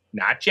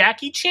 not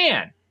Jackie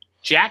Chan,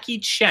 Jackie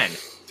Chen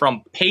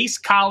from Pace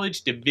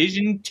College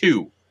Division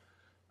II.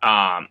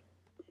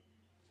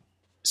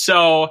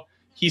 So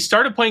he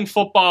started playing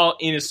football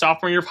in his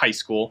sophomore year of high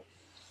school.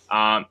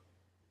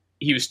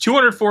 He was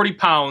 240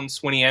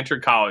 pounds when he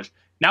entered college.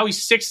 Now he's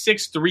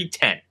 6'6",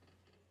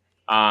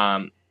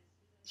 310.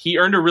 He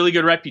earned a really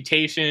good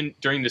reputation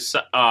during the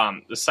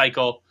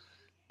cycle,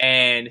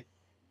 and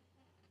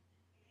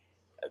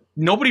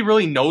nobody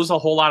really knows a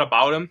whole lot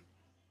about him.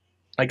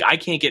 Like, I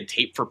can't get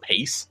tape for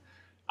Pace.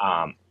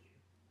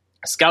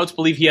 Scouts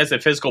believe he has the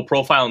physical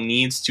profile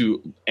needs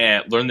to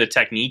learn the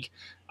technique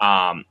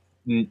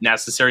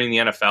necessary in the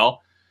NFL.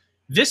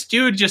 This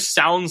dude just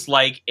sounds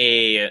like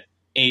a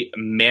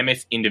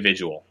mammoth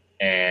individual,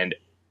 and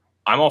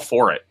I'm all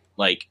for it.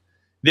 Like,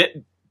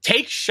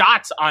 take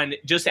shots on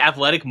just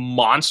athletic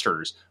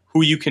monsters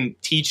who you can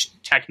teach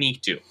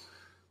technique to.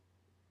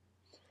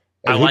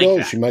 And who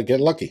knows? You might get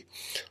lucky.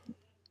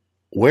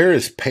 Where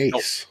is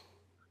Pace?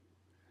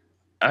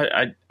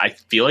 I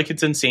feel like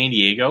it's in San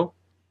Diego.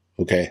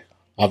 Okay.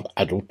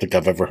 I don't think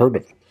I've ever heard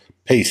of it.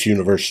 Pace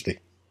University.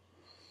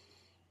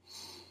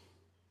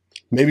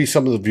 Maybe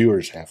some of the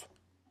viewers have.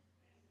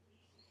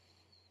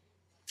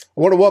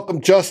 I want to welcome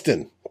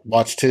Justin.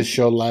 Watched his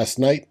show last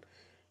night.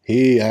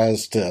 He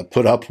has to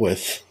put up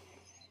with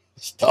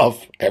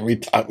stuff every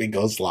time he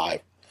goes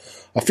live.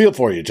 I feel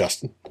for you,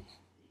 Justin.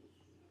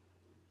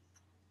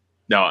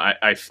 No,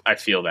 I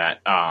feel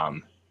that.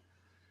 I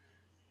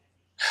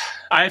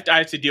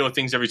have to deal with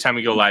things every time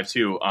we go live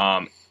too.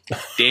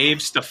 Dave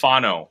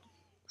Stefano.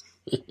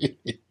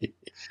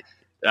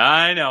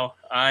 I know.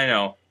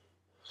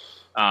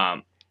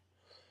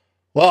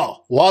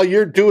 Well, while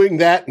you're doing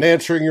that and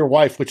answering your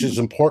wife, which is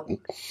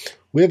important,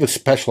 we have a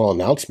special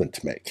announcement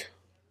to make.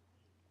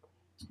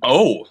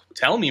 Oh,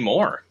 tell me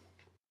more.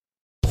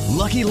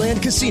 Lucky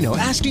Land Casino,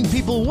 asking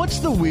people, what's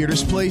the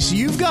weirdest place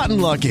you've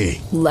gotten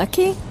lucky?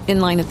 Lucky? In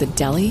line at the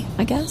deli,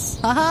 I guess?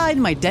 Aha,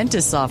 in my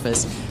dentist's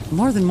office.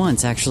 More than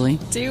once, actually.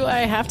 Do I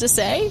have to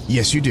say?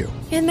 Yes, you do.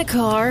 In the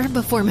car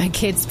before my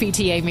kids'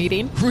 PTA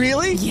meeting.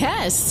 Really?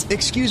 Yes.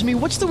 Excuse me,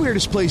 what's the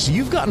weirdest place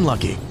you've gotten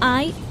lucky?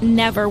 I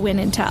never win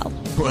and tell.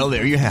 Well,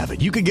 there you have it.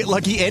 You can get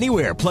lucky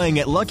anywhere, playing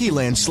at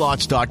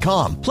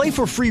LuckyLandSlots.com. Play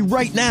for free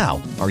right now.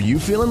 Are you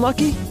feeling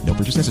lucky? No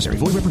purchase necessary.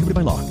 Void where prohibited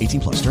by law.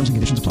 18 plus. Terms and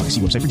conditions apply.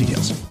 See website for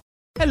details.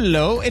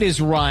 Hello, it is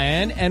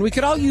Ryan, and we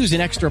could all use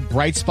an extra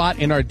bright spot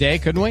in our day,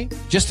 couldn't we?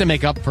 Just to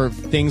make up for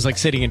things like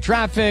sitting in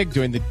traffic,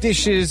 doing the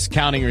dishes,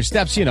 counting your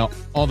steps,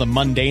 all the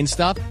mundane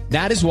stuff.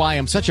 That is why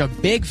I'm such a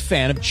big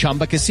fan of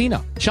Chumba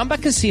Casino. Chumba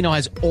Casino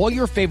has all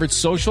your favorite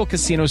social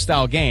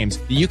casino-style games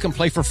that you can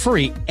play for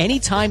free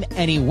anytime,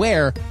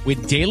 anywhere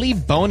with daily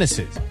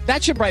bonuses.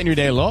 That should brighten your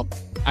day a little.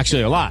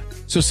 Actually, a lot.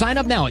 So sign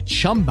up now at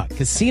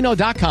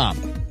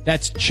ChumbaCasino.com.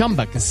 That's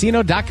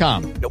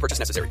ChumbaCasino.com. No purchase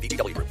necessary.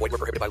 VGW Group. Void where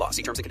prohibited by law.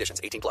 See terms and conditions.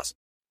 18 plus.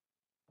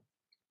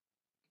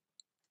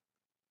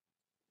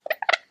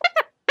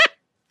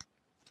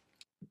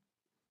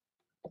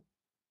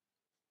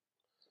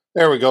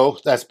 There we go.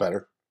 That's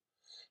better.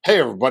 Hey,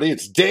 everybody.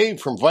 It's Dave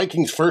from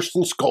Vikings First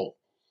and Skull.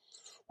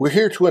 We're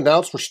here to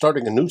announce we're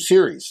starting a new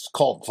series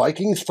called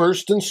Vikings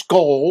First and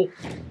Skull,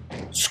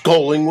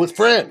 Skulling with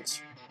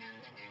Friends.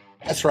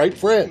 That's right,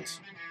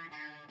 friends.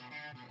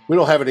 We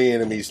don't have any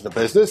enemies in the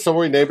business, so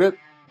we named it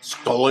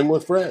Skulling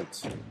with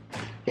Friends.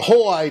 The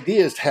whole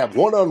idea is to have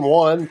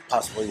one-on-one,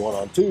 possibly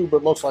one-on-two,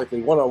 but most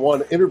likely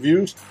one-on-one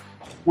interviews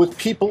with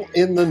people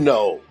in the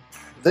know.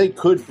 They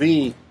could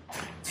be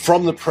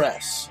from the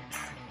press.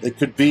 They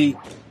could be,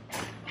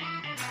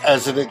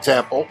 as an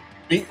example,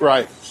 beat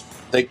writers.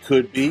 They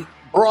could be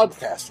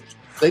broadcasters.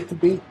 They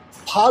could be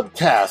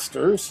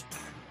podcasters,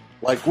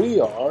 like we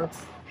are,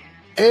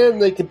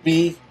 and they could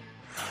be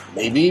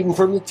maybe even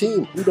from the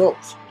team. Who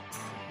knows?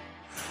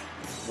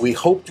 We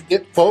hope to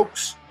get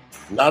folks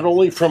not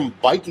only from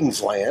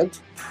Vikings land,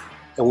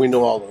 and we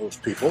know all those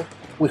people,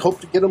 we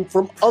hope to get them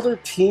from other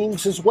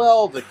teams as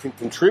well that can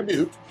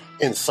contribute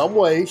in some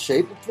way,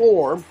 shape, or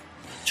form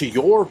to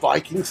your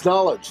Vikings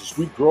knowledge as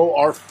we grow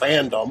our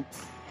fandom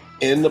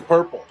in the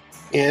purple,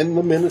 in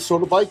the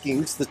Minnesota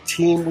Vikings, the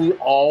team we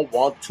all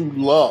want to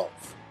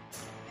love.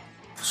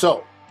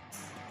 So,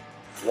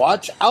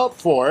 watch out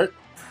for it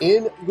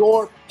in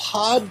your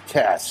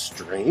podcast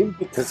stream,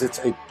 because it's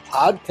a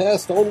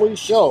podcast-only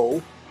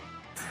show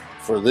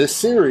for this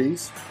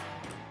series,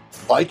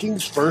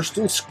 Vikings First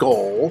and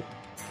Skull,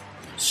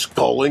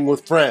 Skulling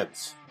with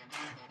Friends.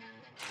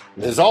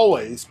 And as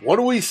always, what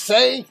do we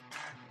say?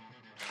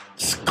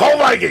 Skull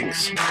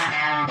Vikings!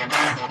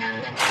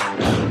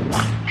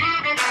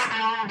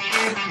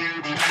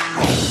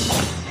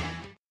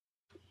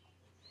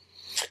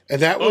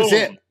 And that was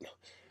it.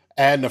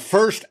 And the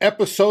first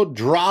episode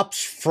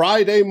drops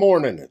Friday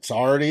morning. It's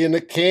already in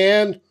the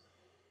can.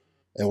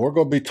 And we're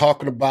going to be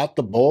talking about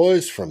the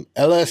boys from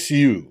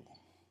LSU.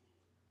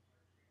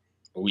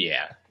 Oh,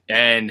 yeah.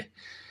 And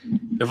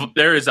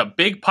there is a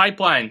big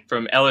pipeline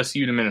from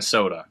LSU to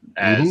Minnesota,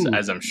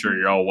 as I'm sure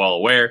you're all well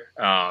aware.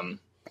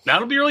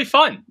 That'll be really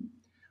fun.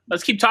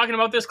 Let's keep talking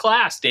about this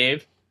class,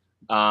 Dave.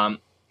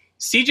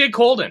 CJ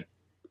Colden,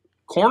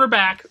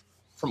 cornerback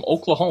from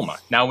Oklahoma.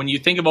 Now, when you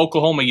think of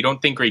Oklahoma, you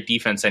don't think great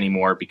defense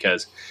anymore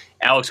because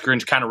Alex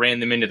Grinch kind of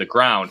ran them into the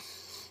ground.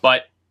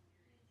 But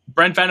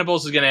Brent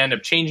Venables is going to end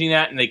up changing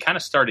that, and they kind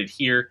of started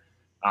here.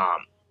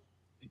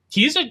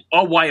 He's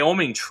a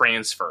Wyoming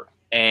transfer,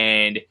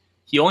 and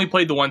he only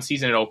played the one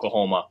season at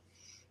Oklahoma.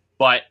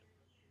 But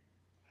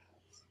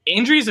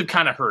injuries have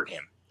kind of hurt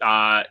him.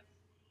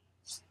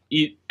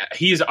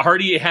 He's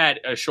already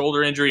had a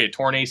shoulder injury, a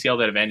torn ACL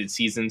that have ended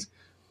seasons.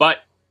 But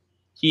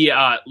he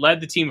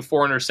led the team with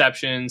 4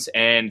 interceptions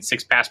and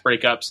 6 pass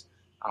breakups.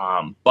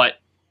 But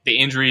the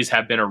injuries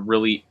have been a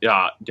really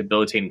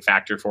debilitating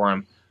factor for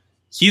him.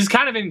 He's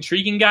kind of an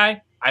intriguing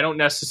guy. I don't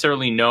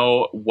necessarily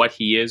know what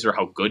he is or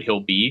how good he'll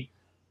be,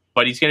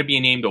 but he's going to be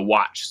a name to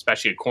watch,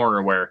 especially at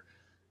corner where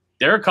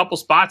there are a couple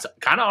spots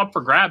kind of up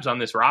for grabs on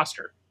this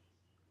roster.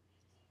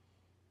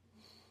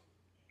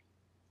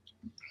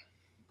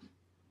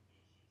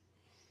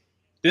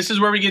 This is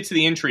where we get to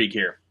the intrigue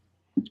here.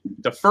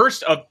 The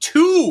first of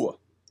 2,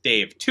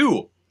 Dave,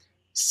 2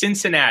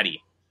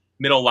 Cincinnati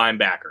middle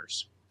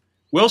linebackers.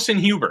 Wilson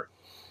Huber.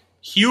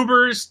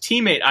 Huber's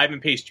teammate,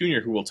 Ivan Pace Jr.,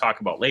 who we'll talk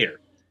about later.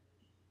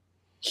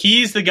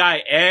 He's the guy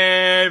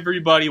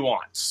everybody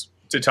wants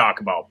to talk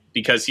about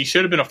because he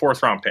should have been a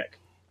 4th-round pick.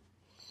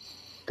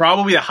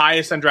 Probably the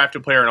highest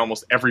undrafted player in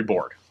almost every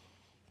board.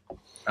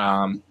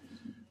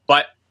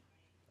 But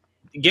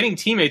getting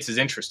teammates is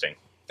interesting.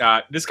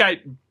 This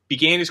guy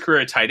began his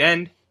career at tight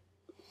end,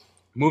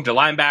 moved to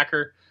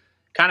linebacker,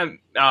 kind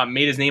of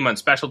made his name on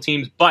special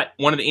teams. But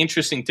one of the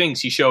interesting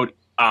things, he showed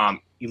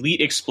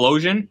elite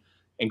explosion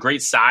and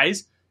great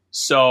size,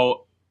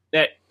 so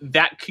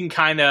that can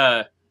kind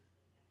of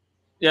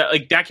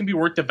that can be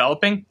worth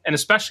developing, and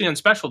especially on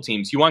special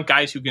teams, you want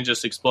guys who can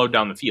just explode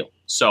down the field.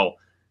 So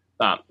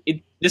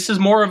This is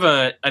more of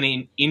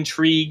an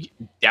intrigue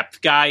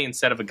depth guy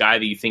instead of a guy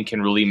that you think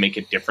can really make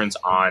a difference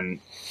on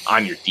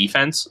your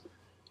defense.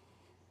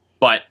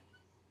 But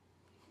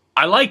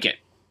I like it.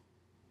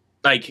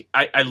 Like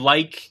I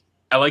like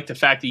the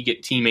fact that you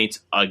get teammates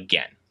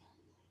again.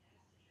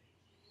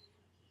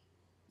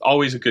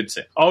 Always a good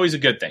thing. Always a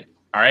good thing.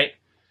 All right.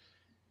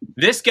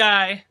 This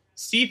guy,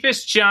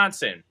 Cephas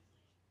Johnson,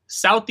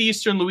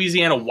 Southeastern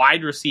Louisiana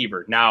wide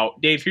receiver. Now,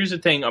 Dave, here's the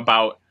thing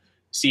about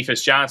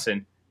Cephas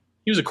Johnson.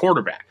 He was a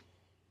quarterback.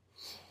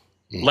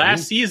 Mm-hmm.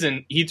 Last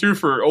season, he threw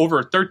for over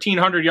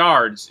 1,300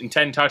 yards and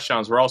 10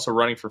 touchdowns. We're also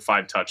running for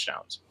 5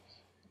 touchdowns.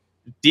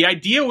 The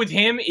idea with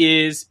him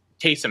is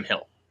Taysom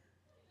Hill.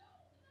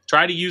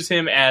 Try to use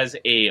him as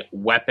a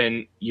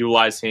weapon,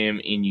 utilize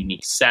him in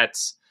unique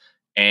sets.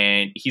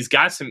 And he's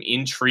got some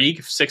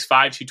intrigue. 6'5",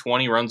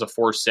 220, runs a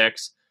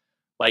 4.6.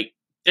 Like,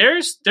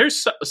 there's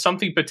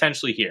something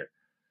potentially here.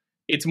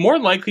 It's more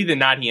likely than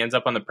not he ends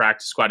up on the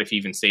practice squad if he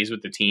even stays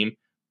with the team.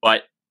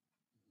 But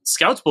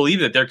scouts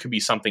believe that there could be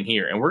something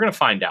here, and we're going to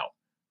find out.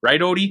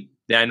 Right, Odie?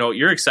 Yeah, I know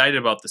you're excited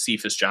about the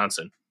Cephas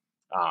Johnson,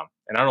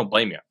 and I don't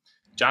blame you.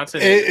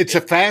 Johnson. It's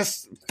a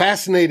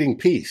fascinating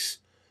piece.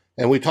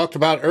 And we talked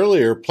about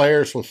earlier,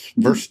 players with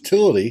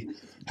versatility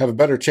have a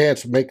better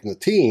chance of making the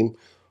team.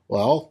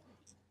 Well,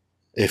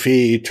 if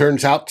he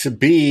turns out to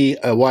be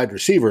a wide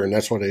receiver, and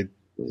that's what they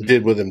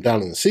did with him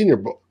down in the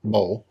Senior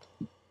Bowl,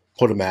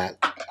 put him at,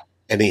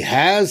 and he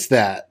has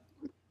that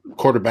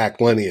quarterback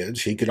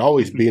lineage, he could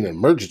always be an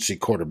emergency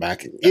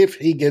quarterback if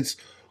he gets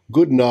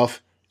good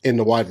enough in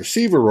the wide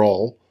receiver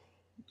role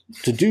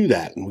to do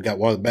that. And we got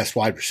one of the best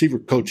wide receiver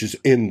coaches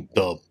in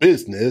the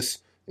business,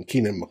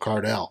 Keenan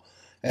McCardell.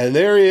 And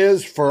there he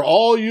is for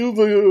all you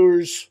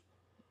viewers,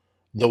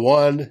 the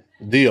one,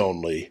 the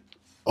only,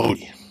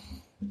 Odie.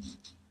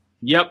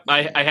 Yep,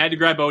 I had to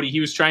grab Odie. He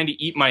was trying to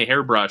eat my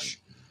hairbrush.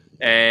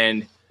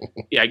 And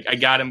yeah, I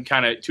got him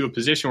kind of to a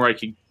position where I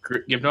could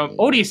give him,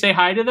 Odie, say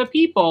hi to the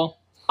people.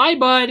 Hi,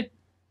 bud.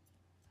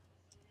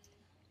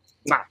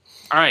 Nah.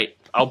 All right,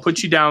 I'll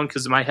put you down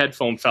because my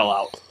headphone fell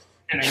out,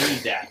 and I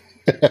need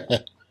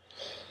that.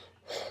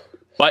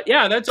 But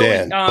yeah, that's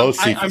Dan, both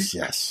Cephas,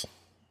 yes.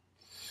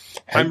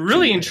 I'm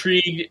really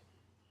intrigued.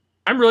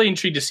 I'm really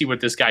intrigued to see what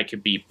this guy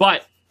could be.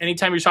 But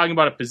anytime you're talking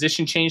about a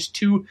position change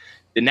to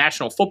the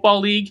National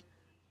Football League,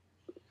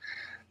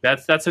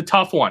 that's a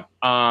tough one.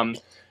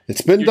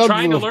 It's been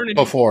done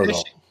before,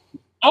 though.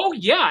 Oh,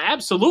 yeah,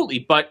 absolutely.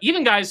 But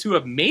even guys who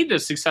have made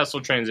this successful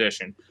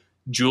transition,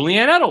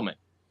 Julian Edelman,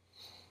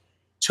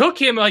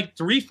 took him like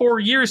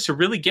 3-4 years to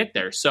really get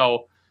there.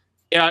 So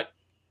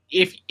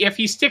if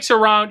he sticks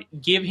around,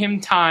 give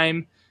him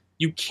time.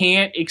 You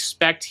can't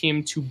expect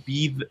him to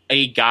be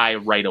a guy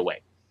right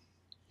away.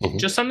 Mm-hmm.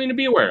 Just something to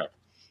be aware of.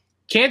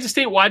 Kansas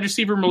State wide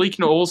receiver Malik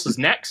Knowles is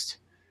next.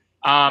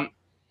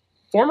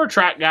 Former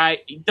track guy.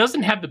 He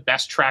doesn't have the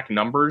best track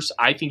numbers.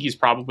 I think he's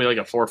probably like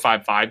a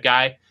 4.55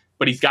 guy,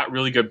 but he's got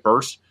really good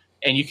burst,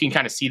 and you can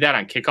kind of see that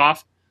on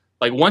kickoff.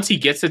 Like once he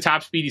gets to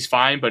top speed, he's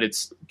fine, but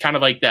it's kind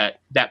of like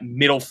that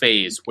middle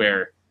phase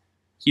where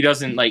he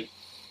doesn't like.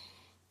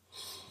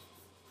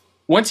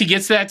 Once he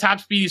gets to that top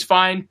speed, he's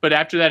fine, but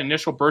after that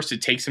initial burst,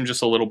 it takes him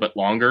just a little bit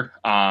longer.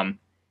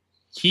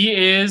 He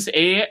is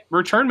a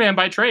return man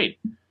by trade.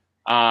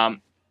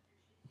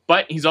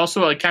 But he's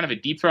also like kind of a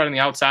deep threat on the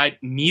outside.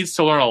 Needs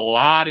to learn a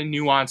lot of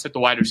nuance at the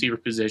wide receiver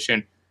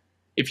position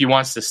if he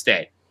wants to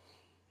stay.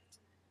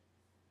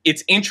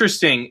 It's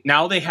interesting.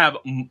 Now they have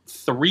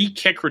 3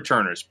 kick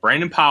returners.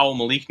 Brandon Powell,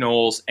 Malik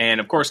Knowles, and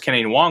of course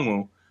Kenny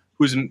Nwangwu,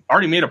 who's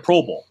already made a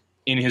Pro Bowl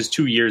in his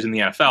 2 years in the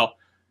NFL.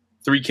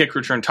 3 kick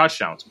return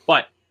touchdowns.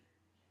 But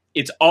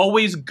it's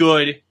always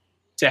good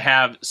to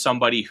have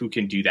somebody who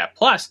can do that.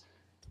 Plus,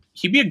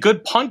 he'd be a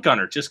good punt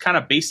gunner just kind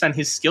of based on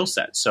his skill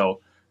set.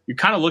 So you're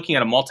kind of looking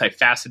at a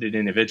multifaceted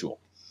individual.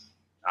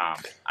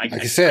 Like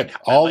I said,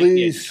 all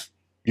these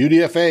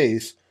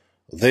UDFAs,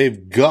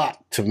 they've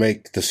got to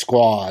make the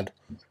squad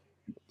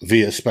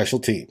via special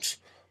teams.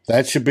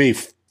 That should be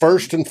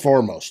first and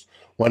foremost.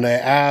 When they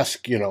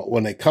ask,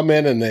 when they come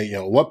in and they,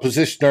 what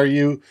position are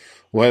you?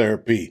 Whether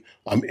it be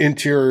I'm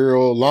interior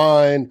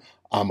line,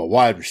 I'm a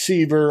wide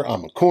receiver,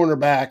 I'm a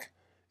cornerback,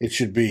 it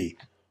should be.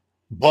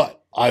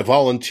 But I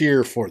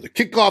volunteer for the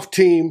kickoff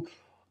team,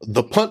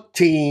 the punt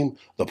team,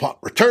 the punt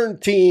return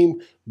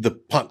team,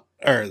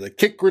 the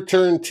kick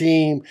return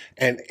team,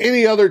 and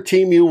any other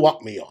team you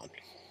want me on.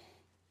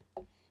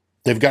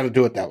 They've got to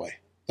do it that way.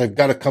 They've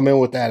got to come in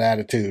with that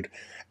attitude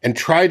and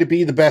try to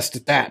be the best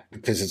at that,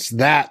 because it's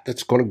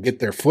that's going to get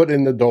their foot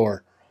in the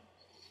door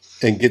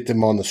and get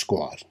them on the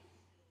squad.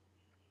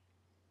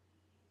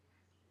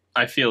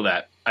 I feel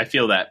that.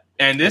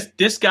 And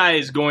this guy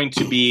is going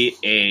to be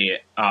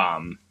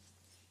an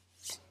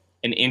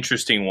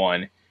interesting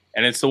one.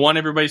 And it's the one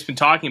everybody's been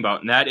talking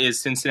about, and that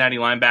is Cincinnati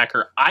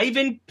linebacker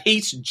Ivan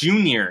Pace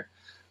Jr.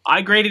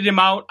 I graded him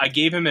out. I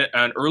gave him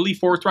an early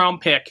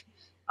 4th-round pick.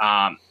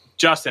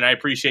 Justin, I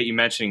appreciate you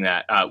mentioning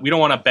that. We don't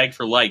want to beg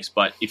for likes,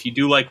 but if you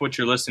do like what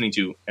you're listening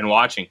to and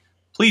watching,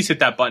 please hit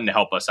that button to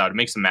help us out. It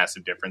makes a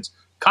massive difference.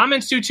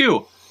 Comments do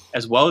too.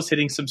 as well as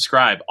hitting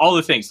subscribe. All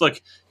the things.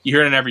 Look, you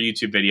hear it in every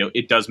YouTube video.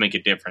 It does make a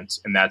difference,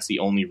 and that's the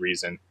only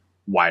reason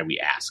why we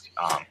ask.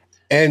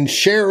 And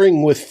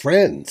sharing with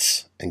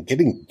friends and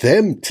getting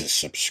them to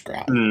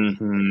subscribe.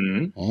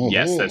 Mm-hmm.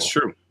 Yes, that's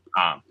true.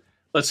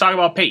 Let's talk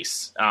about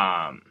Pace.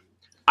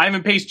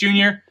 Ivan Pace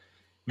Jr.,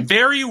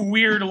 very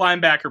weird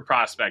linebacker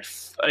prospect.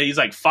 He's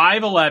like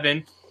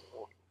 5'11",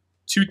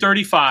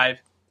 235,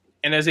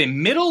 and as a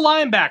middle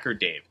linebacker,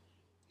 Dave,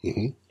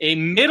 a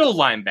middle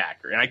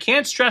linebacker, and I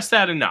can't stress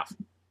that enough,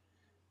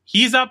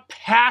 he's a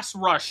pass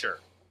rusher.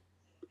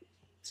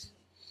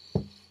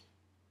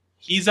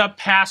 He's a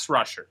pass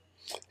rusher.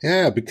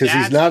 Yeah, because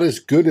he's not as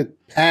good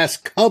at pass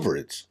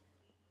coverage.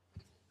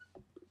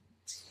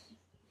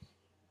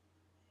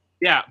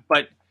 Yeah,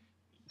 but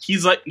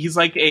he's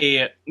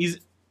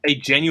a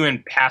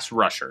genuine pass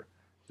rusher.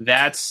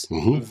 That's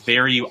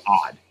very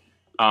odd.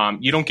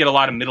 You don't get a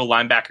lot of middle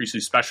linebackers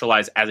who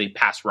specialize as a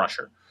pass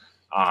rusher.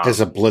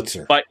 As a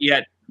blitzer. But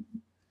yet,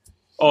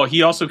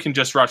 he also can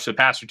just rush the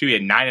passer too. He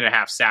had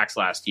 9.5 sacks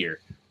last year.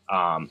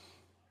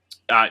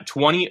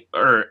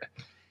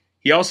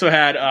 He also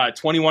had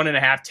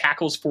 21.5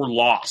 tackles for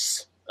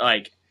loss.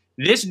 Like,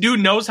 this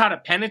dude knows how to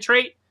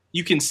penetrate.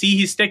 You can see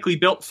he's thickly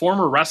built,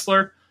 former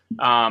wrestler.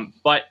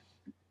 But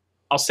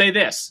I'll say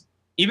this,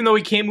 even though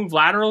he can't move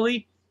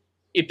laterally,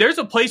 if there's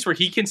a place where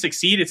he can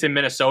succeed, it's in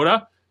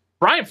Minnesota.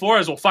 Brian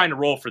Flores will find a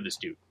role for this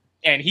dude,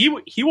 and he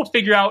will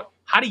figure out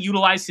how to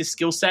utilize his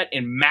skill set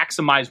and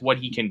maximize what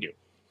he can do.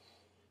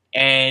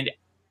 And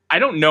I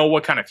don't know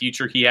what kind of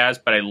future he has,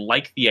 but I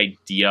like the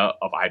idea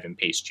of Ivan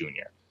Pace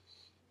Jr.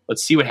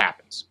 Let's see what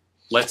happens.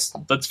 Let's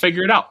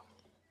figure it out.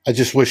 I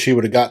just wish he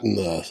would have gotten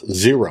the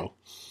 0,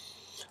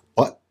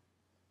 but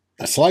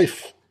that's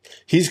life.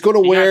 He's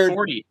going to wear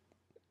 40.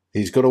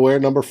 He's going to wear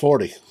number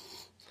 40.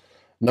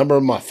 Number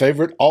of my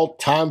favorite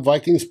all-time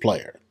Vikings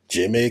player,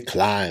 Jimmy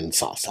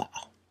Kleinsasser.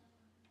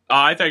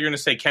 I thought you were going to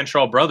say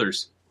Kentrell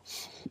Brothers.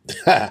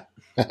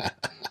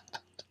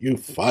 You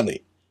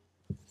funny.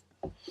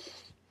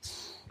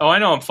 Oh, I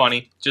know I'm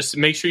funny. Just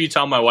make sure you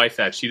tell my wife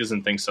that. She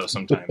doesn't think so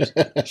sometimes.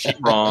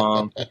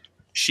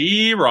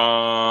 She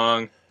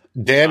wrong.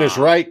 Dan is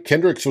right.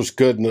 Kendricks was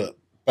good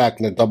back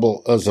in the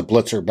double as a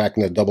blitzer back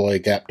in the AA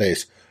gap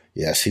days.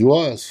 Yes, he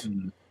was.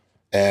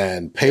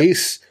 And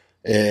Pace,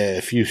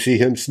 if you see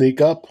him sneak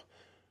up,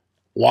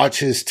 watch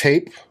his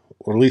tape,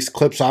 or at least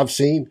clips I've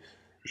seen,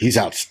 he's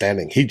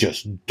outstanding. He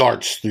just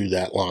darts through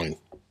that line.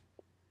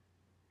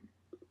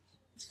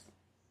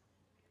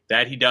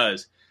 That he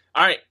does.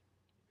 All right.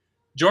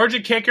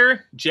 Georgia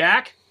kicker,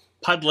 Jack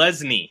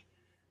Podlesny.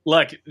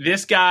 Look,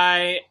 this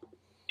guy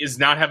does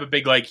not have a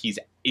big leg. He's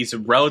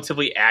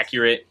relatively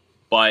accurate,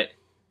 but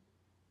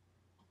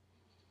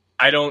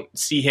I don't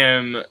see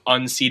him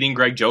unseating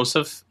Greg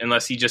Joseph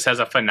unless he just has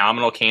a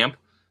phenomenal camp.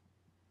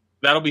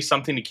 That'll be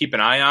something to keep an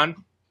eye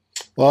on.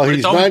 Well,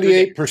 he's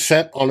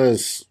 98% on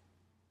his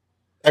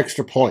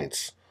extra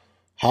points.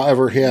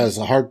 However, he has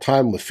a hard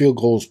time with field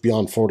goals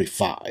beyond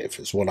 45,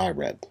 is what I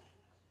read.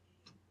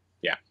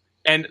 Yeah.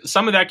 And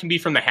some of that can be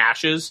from the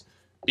hashes,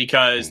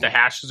 because the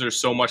hashes are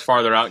so much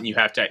farther out and you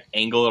have to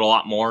angle it a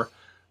lot more.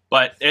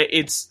 But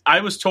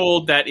I was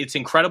told that it's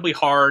incredibly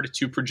hard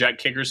to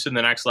project kickers to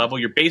the next level.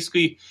 You're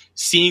basically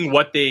seeing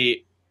what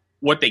they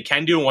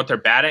can do and what they're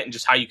bad at and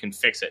just how you can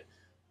fix it.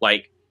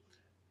 Like,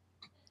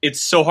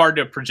 it's so hard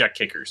to project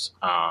kickers.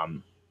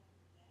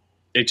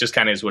 It just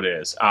kind of is what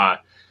it is.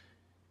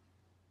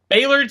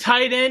 Baylor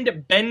tight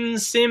end Ben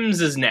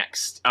Sims is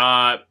next.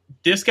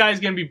 This guy's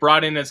going to be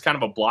brought in as kind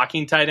of a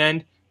blocking tight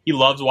end. He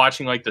loves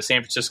watching like the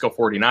San Francisco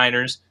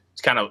 49ers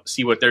to kind of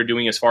see what they're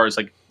doing as far as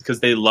like, because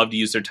they love to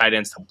use their tight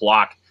ends to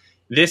block.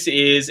 This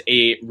is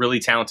a really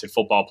talented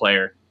football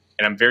player,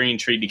 and I'm very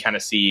intrigued to kind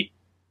of see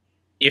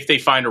if they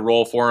find a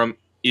role for him.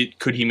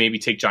 Could he maybe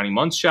take Johnny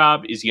Munt's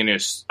job? Is he going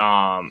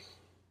to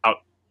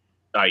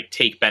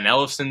take Ben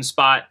Ellison's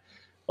spot?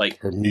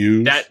 Like, or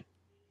Muse?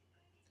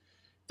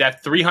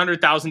 That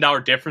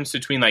 $300,000 difference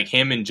between like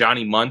him and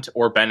Johnny Munt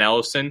or Ben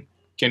Ellison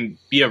can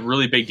be a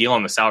really big deal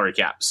on the salary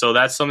cap. So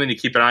that's something to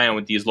keep an eye on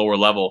with these lower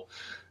level,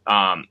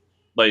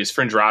 like his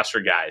fringe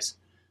roster guys.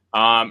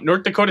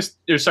 North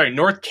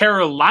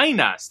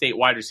Carolina State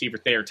wide receiver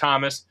Thayer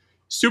Thomas,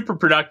 super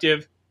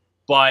productive,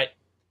 but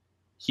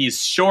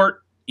he's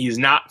short. He's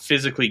not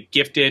physically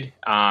gifted.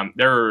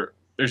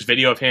 There's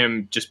video of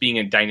him just being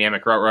a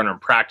dynamic route runner in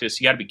practice.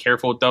 You got to be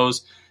careful with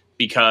those,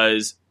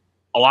 because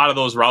a lot of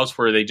those routes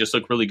where they just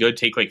look really good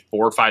take like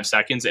 4 or 5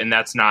 seconds, and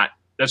that's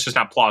just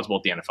not plausible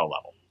at the NFL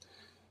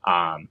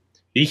level.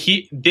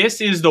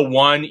 This is the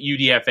one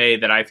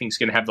UDFA that I think is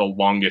going to have the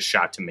longest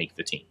shot to make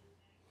the team.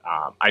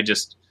 I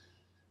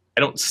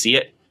don't see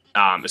it,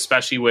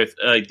 especially with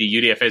the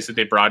UDFAs that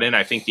they brought in.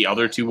 I think the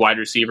other 2 wide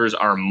receivers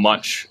are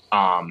much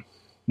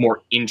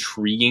more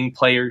intriguing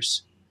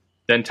players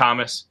than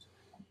Thomas,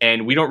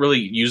 and we don't really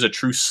use a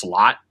true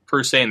slot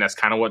per se, and that's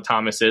kind of what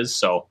Thomas is.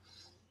 So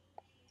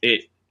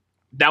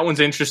that one's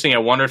interesting. I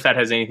wonder if that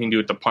has anything to do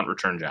with the punt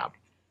return job.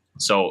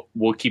 So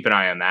we'll keep an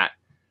eye on that.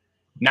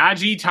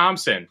 Najee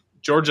Thompson,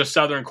 Georgia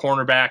Southern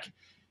cornerback.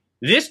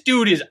 This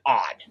dude is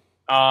odd.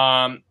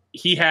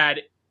 he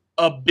had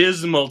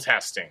abysmal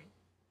testing.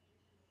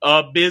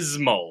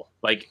 Abysmal.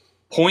 Like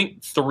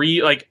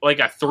 0.3, like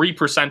a 3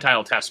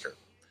 percentile tester.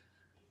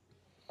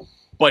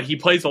 But he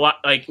plays a lot.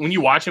 Like when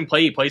you watch him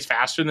play, he plays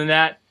faster than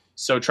that.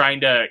 So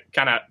trying to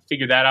kind of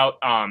figure that out.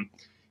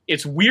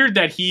 It's weird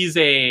that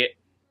he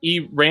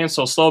ran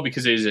so slow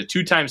because he's a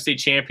 2-time state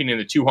champion in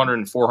the 200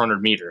 and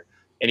 400 meter.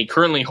 And he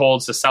currently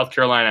holds the South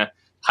Carolina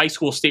high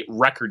school state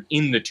record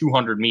in the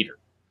 200 meter.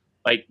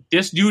 Like,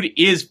 this dude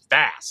is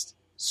fast.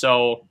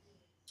 So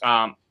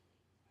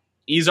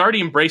he's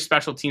already embraced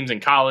special teams in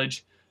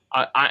college.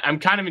 I'm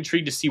kind of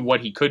intrigued to see what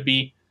he could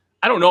be.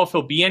 I don't know if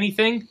he'll be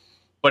anything,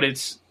 but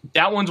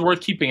that one's worth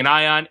keeping an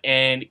eye on.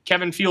 And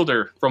Kevin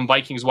Fielder from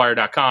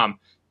VikingsWire.com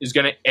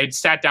had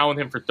sat down with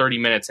him for 30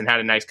 minutes and had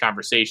a nice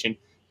conversation.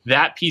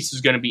 That piece is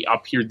going to be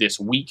up here this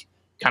week,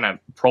 kind of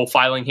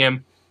profiling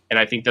him. And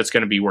I think that's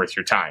going to be worth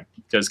your time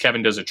because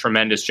Kevin does a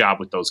tremendous job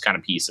with those kind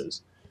of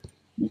pieces.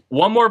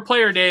 One more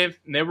player, Dave,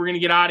 and then we're going to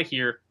get out of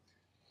here.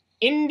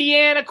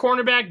 Indiana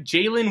cornerback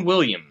Jalen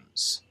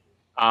Williams.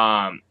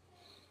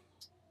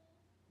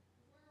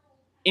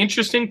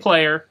 Interesting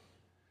player.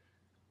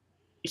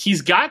 He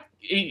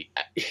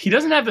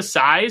doesn't have the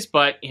size,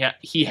 but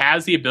he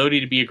has the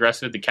ability to be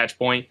aggressive at the catch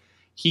point.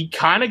 He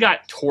kind of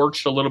got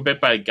torched a little bit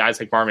by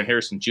guys like Marvin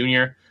Harrison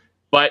Jr.,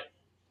 but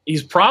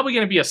he's probably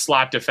going to be a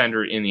slot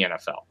defender in the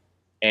NFL.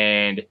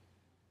 And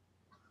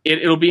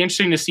it'll be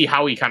interesting to see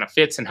how he kind of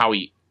fits and how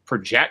he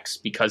projects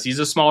because he's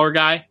a smaller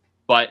guy,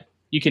 but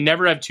you can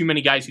never have too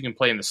many guys who can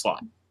play in the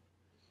slot.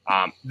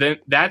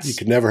 You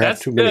can never have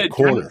too many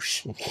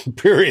corners,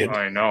 period.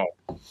 I know.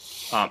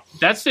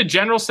 That's the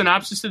general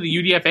synopsis of the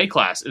UDFA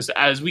class.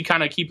 As we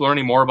kind of keep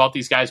learning more about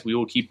these guys, we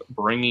will keep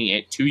bringing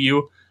it to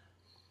you.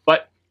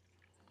 But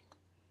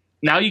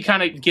now you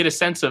kind of get a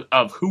sense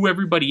of who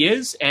everybody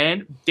is.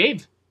 And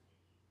Dave,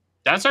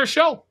 that's our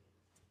show.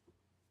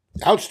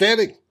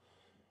 Outstanding.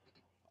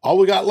 All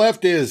we got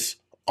left is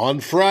on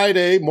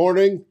Friday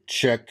morning,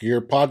 check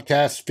your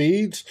podcast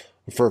feeds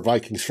for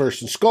Vikings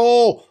First and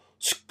Skull,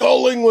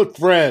 Skulling with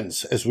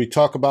Friends, as we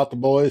talk about the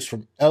boys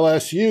from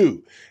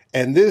LSU.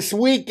 And this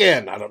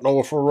weekend, I don't know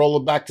if we're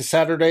rolling back to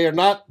Saturday or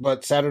not,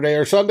 but Saturday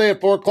or Sunday at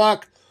 4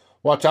 o'clock,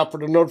 watch out for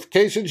the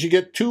notifications. You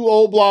get 2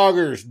 old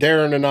bloggers,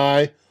 Darren and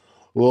I,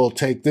 will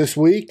take this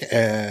week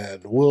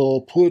and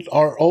we'll put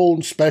our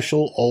own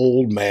special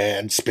old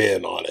man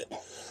spin on it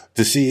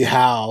to see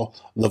how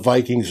the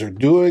Vikings are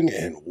doing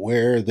and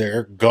where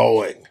they're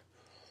going.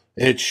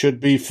 It should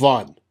be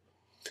fun.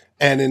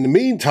 And in the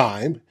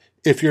meantime,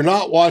 if you're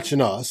not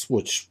watching us,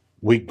 which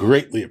we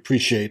greatly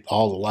appreciate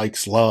all the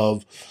likes,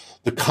 love,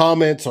 the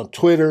comments on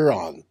Twitter,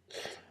 on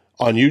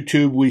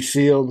YouTube, we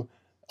see them.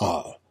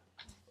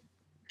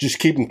 Just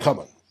keep them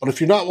coming. But if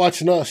you're not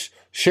watching us,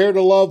 share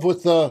the love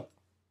with the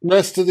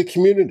rest of the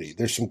community.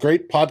 There's some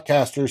great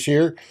podcasters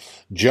here.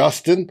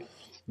 Justin,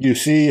 you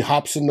see,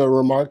 hops in the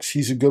remarks.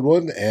 He's a good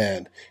one.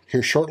 And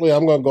here shortly,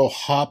 I'm going to go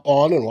hop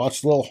on and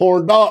watch a little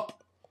Horned Up.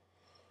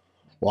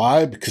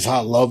 Why? Because I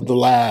love to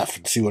laugh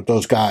and see what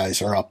those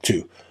guys are up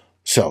to.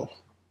 So,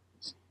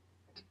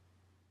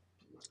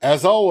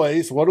 as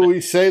always, what do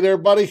we say there,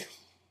 buddy?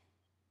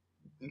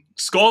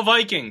 Skull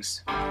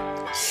Vikings.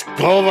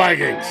 Skull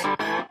Vikings.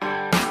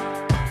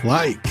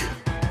 Like,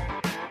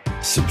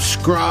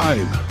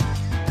 subscribe,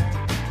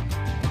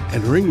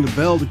 and ring the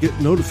bell to get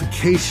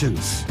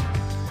notifications.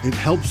 It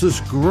helps us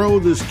grow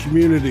this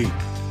community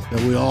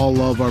that we all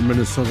love our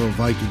Minnesota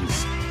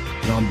Vikings.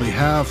 And on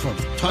behalf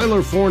of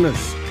Tyler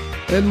Fornes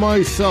and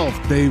myself,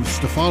 Dave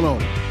Stefano,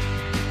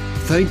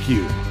 thank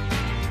you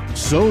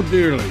so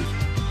dearly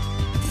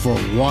for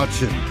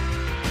watching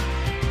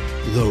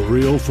The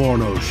Real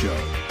Forno Show.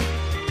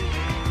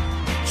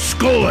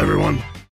 Skull, everyone!